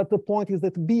 but the point is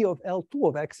that B of L2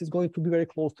 of x is going to be very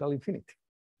close to L infinity.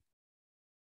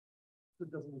 So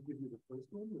doesn't it give you the first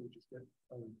one, or you just get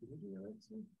L infinity or x?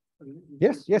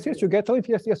 Yes, you get L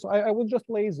infinity. Yes. So I was just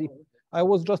lazy. I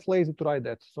was just lazy to write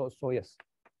that. So yes.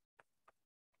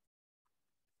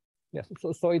 Yes.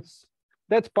 So it's.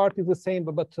 That part is the same,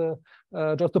 but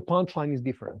just the punchline is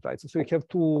different, right? So you have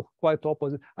two quite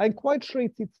opposite. I'm quite sure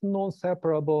it's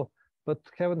non-separable, but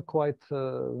haven't quite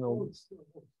know.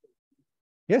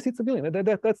 Yes, it's a billion.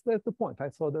 That's the point,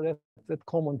 right? So that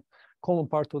common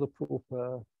part of the proof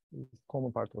is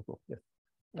common part of the proof. Yes.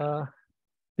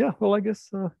 Yeah. Well, I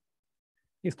guess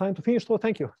it's time to finish. So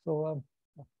thank you. So.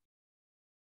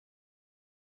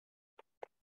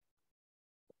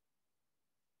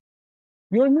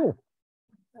 You're new.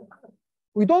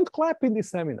 We don't clap in this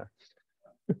seminar.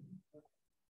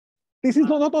 This is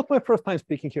not my first time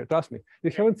speaking here, trust me.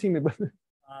 You haven't seen me, but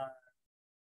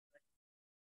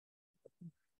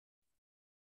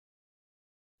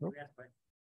no?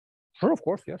 Sure, of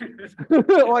course, yes.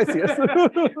 Oh, I see, yes.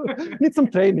 Need some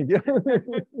training, yeah.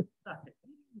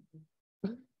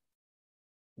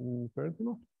 Apparently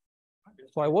not.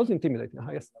 So I was intimidating.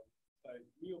 Yes.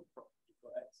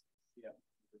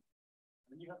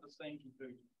 And you have the same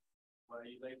conclusion where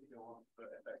you later go on for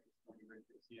fx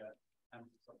is here and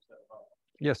the subset of R.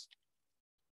 Yes.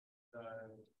 So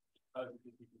those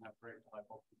you can have great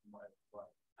hypotheses and whatever,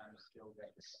 and still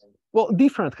get the same. Well,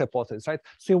 different hypotheses, right?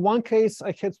 So in one case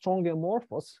I had strongly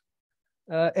amorphous,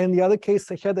 and the other case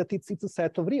I had that it's a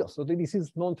set of reals. So this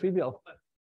is non-trivial.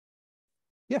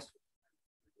 Yes.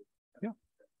 Yeah.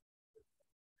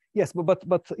 Yes,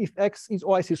 but if X is,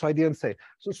 oh, I see. So I didn't say.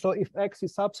 So if X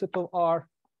is subset of R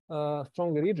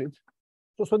strongly rigid,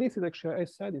 so this is actually, I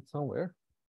said it somewhere,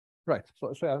 right?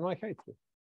 So yeah, no, I hate it.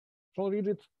 Strongly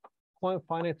rigid,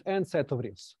 coinfinite, and set of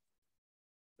reals.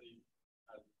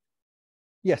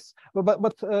 Yes,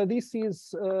 but this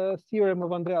is theorem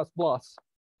of Andreas Blass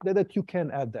that you can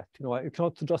add that. You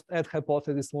cannot just add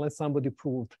hypothesis unless somebody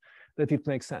proved that it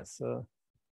makes sense.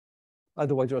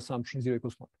 Otherwise, your assumption is 0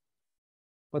 equals 1.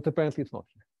 But apparently it's not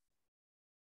here.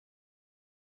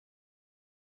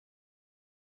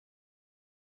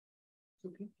 So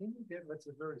can you get, let's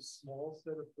say, a very small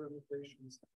set of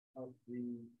permutations of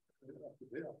the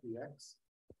x?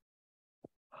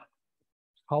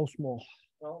 How small?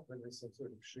 Well, then there's some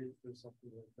sort of shift or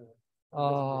something like that.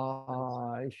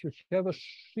 If you have a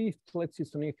shift, let's see,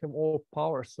 so you have all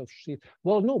powers of shift.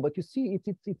 Well, no, but you see,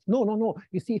 no.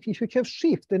 You see, if you have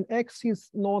shift, then x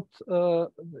is not,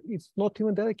 it's not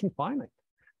even directly infinite,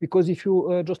 because if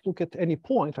you just look at any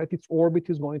point, right, its orbit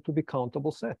is going to be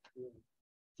countable set. Yeah.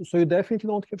 So you definitely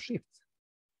don't have shifts.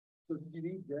 So do you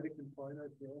need Derek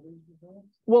infinite for all these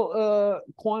results? Well,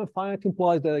 coinfinite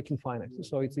implies Derek infinite. Yeah.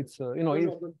 So it's are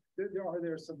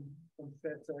there some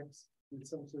sets X with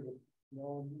some sort of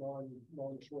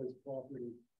non-choice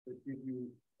property that give you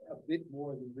a bit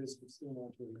more than this, but still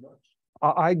not very much?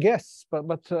 I guess,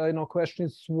 but question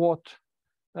is what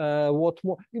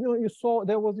more? You saw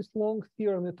there was this long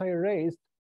theorem that I raised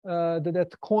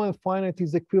that coinfinite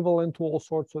is equivalent to all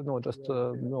sorts of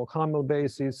Hamel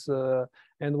basis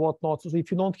and whatnot. So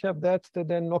if you don't have that,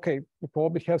 then okay, you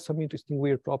probably have some interesting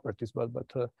weird properties, but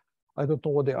I don't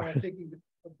know what they are. I'm thinking that,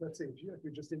 let's say, if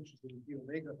you're just interested in the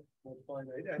omega more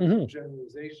finite and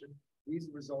generalization, these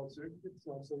results it's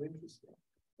also interesting.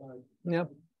 Yeah.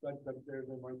 But there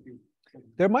might be.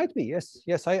 There might be,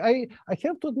 yes. I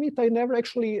have to admit, I never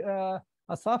actually.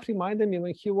 Asaf reminded me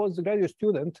when he was a graduate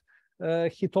student.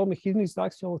 He told me he needs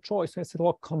axiom of choice. I said,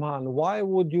 "Oh, come on! Why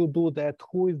would you do that?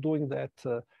 Who is doing that?"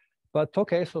 But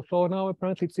okay, so now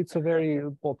apparently it's a very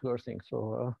popular thing.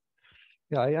 So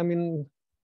yeah, I mean,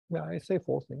 yeah, I say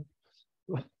false thing.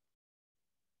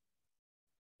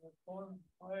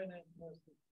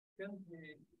 Can be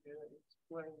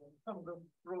explained in some of the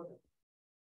product.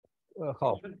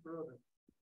 How?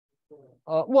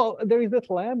 Well, there is that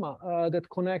lemma that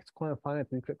connects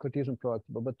coinfinite and Cartesian product,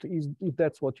 but if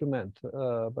that's what you meant,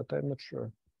 but I'm not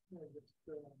sure.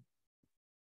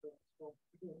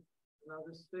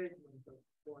 Another statement of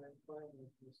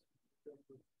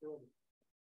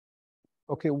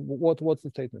Okay, what's the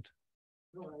statement?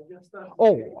 No, I guess that's.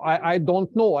 Oh, I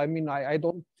don't know. I mean, I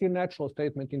don't see natural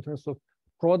statement in terms of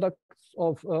products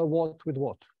of what with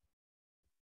what.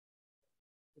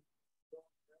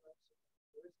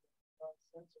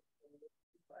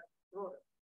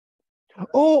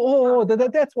 Oh,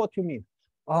 that's what you mean.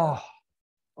 Ah,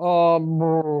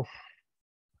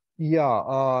 yeah.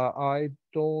 I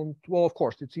don't. Well, of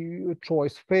course, it's your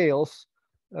choice fails.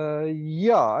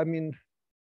 Yeah, I mean,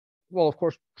 well, of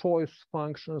course, choice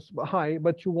functions high,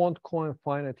 but you won't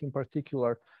confine it in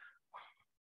particular.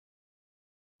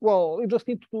 Well, you just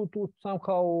need to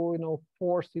somehow,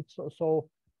 force it so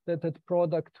that that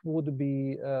product would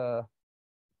be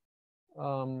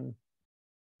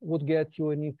would get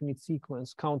you an infinite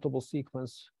sequence, countable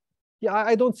sequence. Yeah,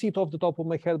 I don't see it off the top of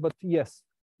my head, but yes,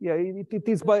 yeah, it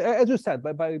is by, as you said,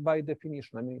 by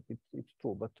definition. I mean, it's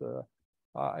true, but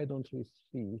I don't really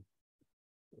see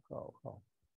how.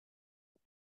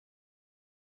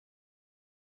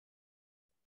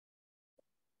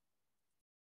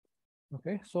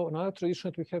 Okay, so another tradition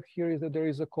that we have here is that there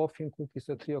is a coffee and cookies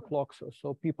at 3 o'clock.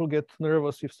 So people get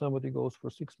nervous if somebody goes for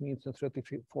 6 minutes and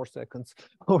 34 seconds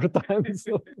over time.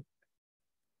 So.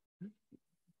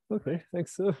 Okay,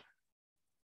 thanks.